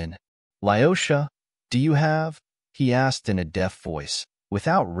come in. Lyosha, do you have? He asked in a deaf voice,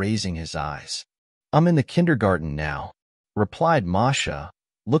 without raising his eyes. I'm in the kindergarten now, replied Masha,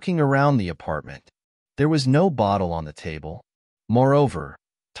 looking around the apartment. There was no bottle on the table. Moreover,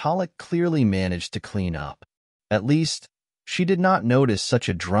 Talik clearly managed to clean up. At least, she did not notice such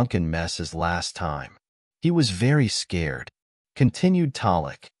a drunken mess as last time. He was very scared, continued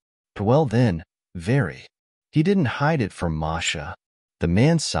Talik. Well then, very. He didn't hide it from Masha. The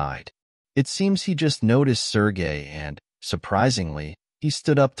man sighed. It seems he just noticed Sergei and, surprisingly, he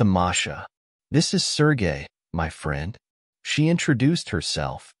stood up to Masha. This is Sergei, my friend. She introduced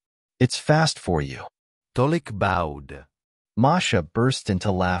herself. It's fast for you. Tolik bowed. Masha burst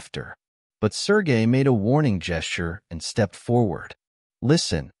into laughter, but Sergei made a warning gesture and stepped forward.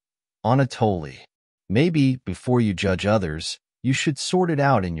 Listen, Anatoly, maybe, before you judge others, you should sort it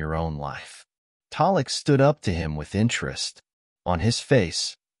out in your own life. Talik stood up to him with interest. On his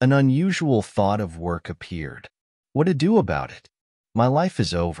face, an unusual thought of work appeared. What to do about it? My life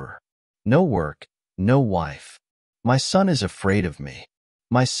is over. No work, no wife. My son is afraid of me.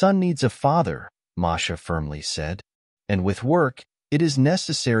 My son needs a father, Masha firmly said. And with work, it is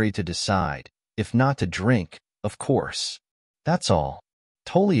necessary to decide, if not to drink, of course. That's all.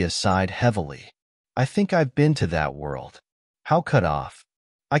 Tolia sighed heavily. I think I've been to that world. How cut off?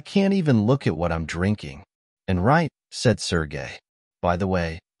 I can't even look at what I'm drinking. And right, said Sergei. By the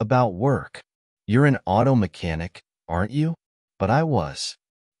way, about work. You're an auto mechanic, aren't you? But I was.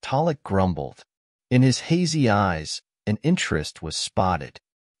 Talik grumbled. In his hazy eyes, an interest was spotted.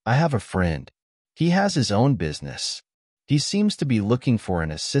 I have a friend. He has his own business. He seems to be looking for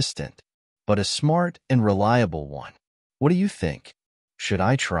an assistant, but a smart and reliable one. What do you think? Should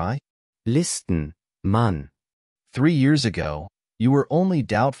I try? Listen, man. 3 years ago, you were only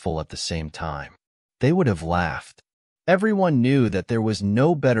doubtful at the same time. They would have laughed. Everyone knew that there was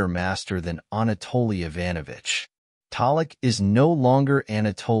no better master than Anatoly Ivanovich. Talik is no longer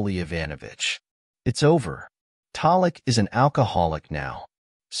Anatoly Ivanovich. It's over. Talik is an alcoholic now.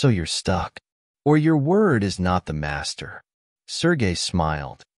 So you're stuck. Or your word is not the master. Sergei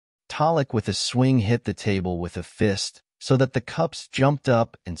smiled. Talik with a swing hit the table with a fist so that the cups jumped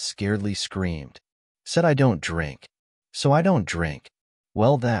up and scaredly screamed. Said I don't drink. So I don't drink.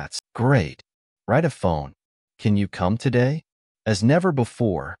 Well, that's great. Write a phone. Can you come today? As never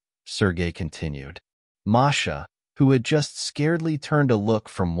before, Sergei continued. Masha, who had just scaredly turned a look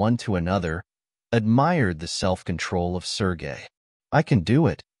from one to another, admired the self-control of Sergei. I can do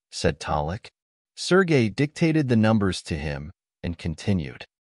it, said Talik. Sergei dictated the numbers to him and continued.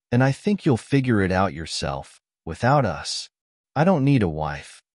 And I think you'll figure it out yourself, without us. I don't need a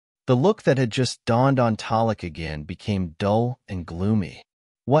wife. The look that had just dawned on Talik again became dull and gloomy.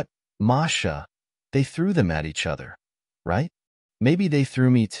 What, Masha? They threw them at each other, right? Maybe they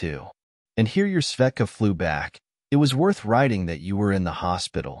threw me too. And here your Svetka flew back. It was worth writing that you were in the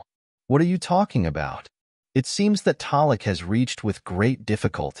hospital. What are you talking about? It seems that Talik has reached with great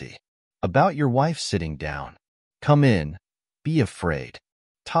difficulty. About your wife sitting down. Come in. Be afraid.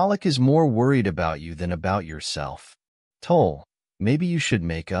 Talik is more worried about you than about yourself. Tol, maybe you should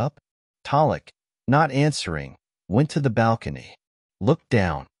make up? Talik, not answering, went to the balcony. Looked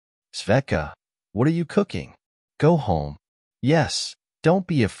down. Svetka, what are you cooking? Go home. Yes, don't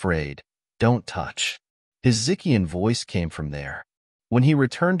be afraid. Don't touch. His Zickian voice came from there. When he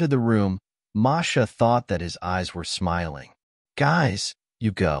returned to the room, Masha thought that his eyes were smiling. Guys,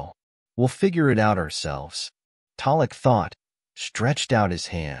 you go. We'll figure it out ourselves. Talik thought, stretched out his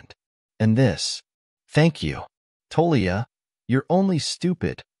hand. And this. Thank you. Tolia, you're only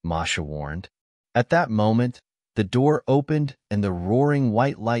stupid, Masha warned. At that moment, the door opened and the roaring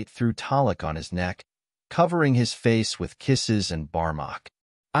white light threw Talik on his neck, covering his face with kisses and barmak.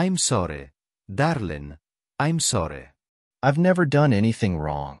 I'm sorry, darling. I'm sorry. I've never done anything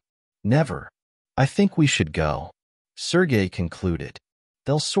wrong. Never. I think we should go. Sergei concluded.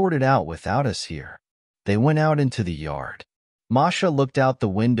 They'll sort it out without us here. They went out into the yard. Masha looked out the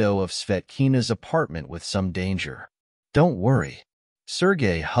window of Svetkina's apartment with some danger. Don't worry.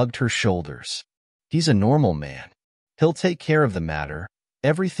 Sergei hugged her shoulders. He's a normal man. He'll take care of the matter.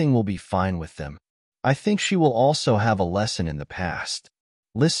 Everything will be fine with them. I think she will also have a lesson in the past.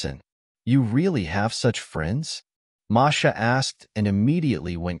 Listen, you really have such friends? Masha asked and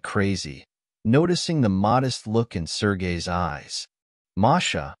immediately went crazy, noticing the modest look in Sergei's eyes.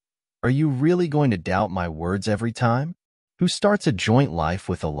 Masha, are you really going to doubt my words every time? Who starts a joint life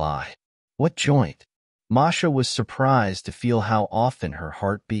with a lie? What joint? Masha was surprised to feel how often her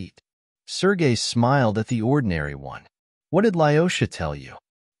heart beat. Sergei smiled at the ordinary one. What did Lyosha tell you?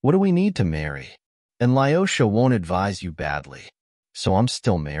 What do we need to marry? And Lyosha won't advise you badly. So I'm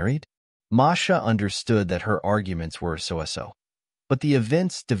still married? Masha understood that her arguments were so-so. But the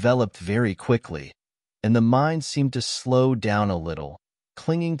events developed very quickly, and the mind seemed to slow down a little,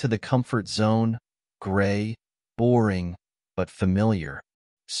 clinging to the comfort zone, gray, boring, but familiar.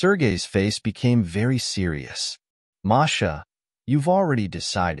 Sergei's face became very serious. Masha, you've already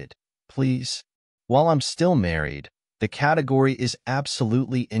decided, please. While I'm still married, the category is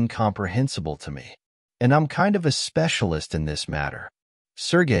absolutely incomprehensible to me. And I'm kind of a specialist in this matter.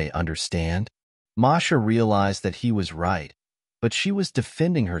 Sergei, understand? Masha realized that he was right, but she was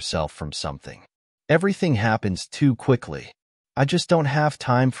defending herself from something. Everything happens too quickly. I just don't have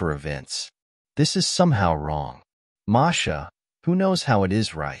time for events. This is somehow wrong. Masha, who knows how it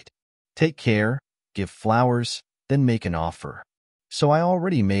is right? Take care, give flowers, then make an offer. So I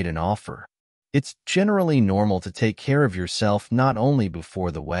already made an offer. It's generally normal to take care of yourself not only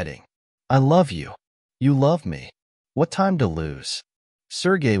before the wedding. I love you. You love me. What time to lose?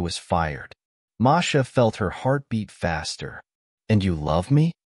 Sergei was fired. Masha felt her heart beat faster. And you love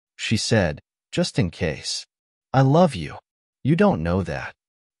me? She said, just in case. I love you. You don't know that.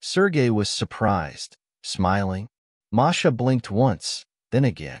 Sergei was surprised, smiling. Masha blinked once, then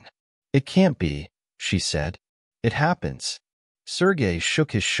again. It can't be, she said. It happens. Sergei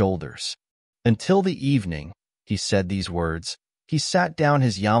shook his shoulders. Until the evening, he said these words, he sat down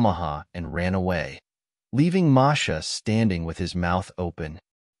his Yamaha and ran away, leaving Masha standing with his mouth open.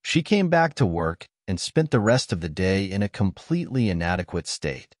 She came back to work and spent the rest of the day in a completely inadequate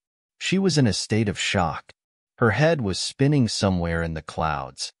state. She was in a state of shock. Her head was spinning somewhere in the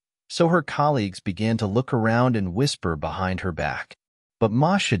clouds, so her colleagues began to look around and whisper behind her back. But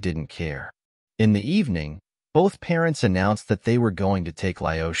Masha didn't care. In the evening, both parents announced that they were going to take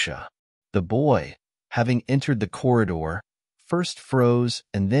Lyosha. The boy, having entered the corridor, first froze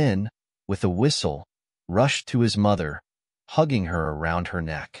and then, with a whistle, rushed to his mother, hugging her around her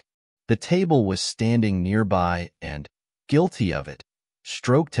neck. The table was standing nearby and, guilty of it,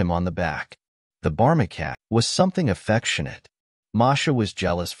 stroked him on the back. The Barmacat was something affectionate. Masha was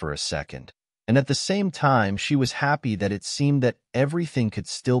jealous for a second, and at the same time she was happy that it seemed that everything could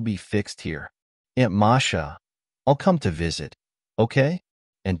still be fixed here. Aunt Masha, I'll come to visit, okay?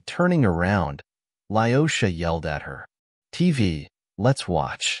 And turning around, Lyosha yelled at her. TV, let's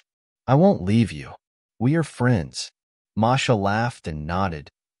watch. I won't leave you. We are friends. Masha laughed and nodded,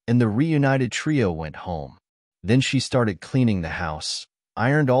 and the reunited trio went home. Then she started cleaning the house,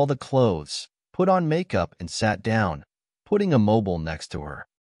 ironed all the clothes, put on makeup and sat down, putting a mobile next to her.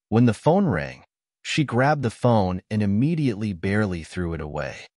 When the phone rang, she grabbed the phone and immediately barely threw it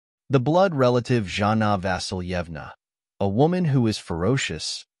away. The blood relative Zhana Vasilyevna, a woman who is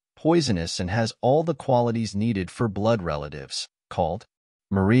ferocious, poisonous, and has all the qualities needed for blood relatives, called.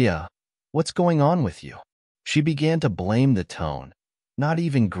 Maria, what's going on with you? She began to blame the tone, not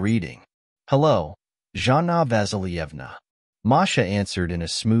even greeting. Hello, Zhana Vasilyevna. Masha answered in a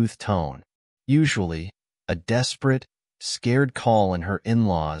smooth tone. Usually, a desperate, scared call in her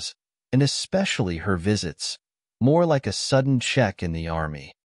in-laws, and especially her visits, more like a sudden check in the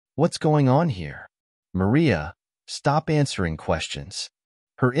army. What's going on here? Maria, stop answering questions.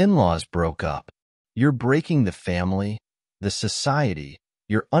 Her in-laws broke up. You're breaking the family, the society.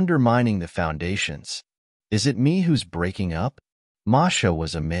 You're undermining the foundations. Is it me who's breaking up? Masha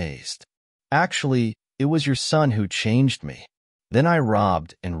was amazed. Actually, it was your son who changed me. Then I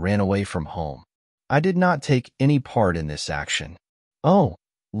robbed and ran away from home. I did not take any part in this action. Oh,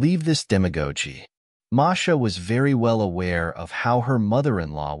 leave this demagogy. Masha was very well aware of how her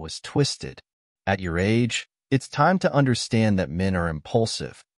mother-in-law was twisted. At your age, it's time to understand that men are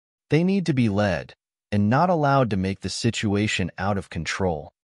impulsive. They need to be led and not allowed to make the situation out of control.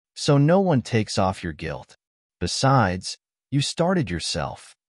 So no one takes off your guilt. Besides, you started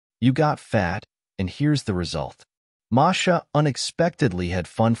yourself. You got fat, and here's the result. Masha unexpectedly had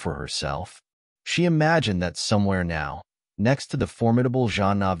fun for herself. She imagined that somewhere now, next to the formidable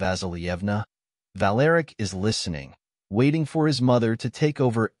Zhanna Vasilyevna, Valeric is listening, waiting for his mother to take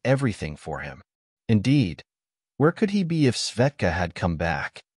over everything for him. Indeed, where could he be if Svetka had come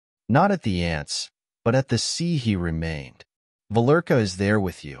back? Not at the aunt's, but at the sea he remained. Valerka is there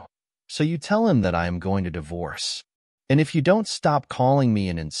with you, so you tell him that I am going to divorce. And if you don't stop calling me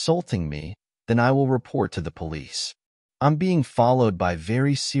and insulting me, then I will report to the police. I'm being followed by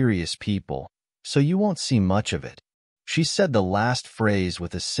very serious people, so you won't see much of it. She said the last phrase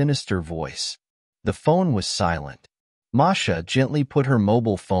with a sinister voice. The phone was silent. Masha gently put her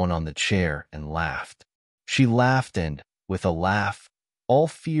mobile phone on the chair and laughed. She laughed and, with a laugh, all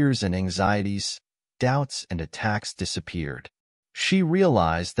fears and anxieties, doubts and attacks disappeared. She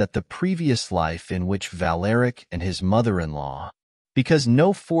realized that the previous life in which Valeric and his mother-in-law, because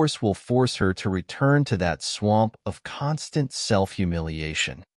no force will force her to return to that swamp of constant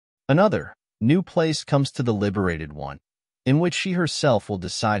self-humiliation. Another, new place comes to the liberated one, in which she herself will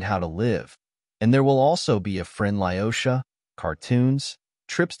decide how to live, and there will also be a friend Lyosha, cartoons,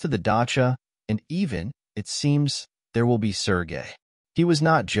 trips to the dacha, and even, it seems, there will be Sergei. He was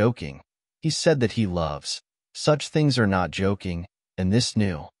not joking. He said that he loves. Such things are not joking, and this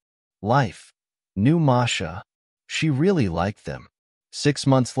new life, new Masha, she really liked them. 6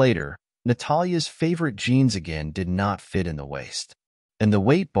 months later, Natalia's favorite jeans again did not fit in the waist, and the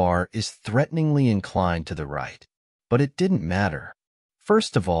weight bar is threateningly inclined to the right. But it didn't matter.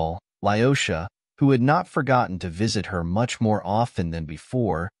 First of all, Lyosha, who had not forgotten to visit her much more often than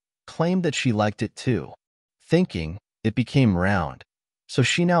before, claimed that she liked it too. Thinking, it became round, so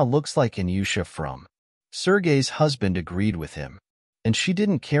she now looks like Anyusha from. Sergei's husband agreed with him, and she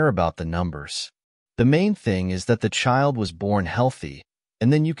didn't care about the numbers. The main thing is that the child was born healthy,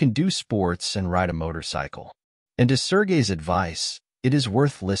 and then you can do sports and ride a motorcycle. And to Sergei's advice, it is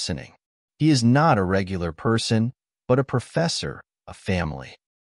worth listening. He is not a regular person, but a professor, a family.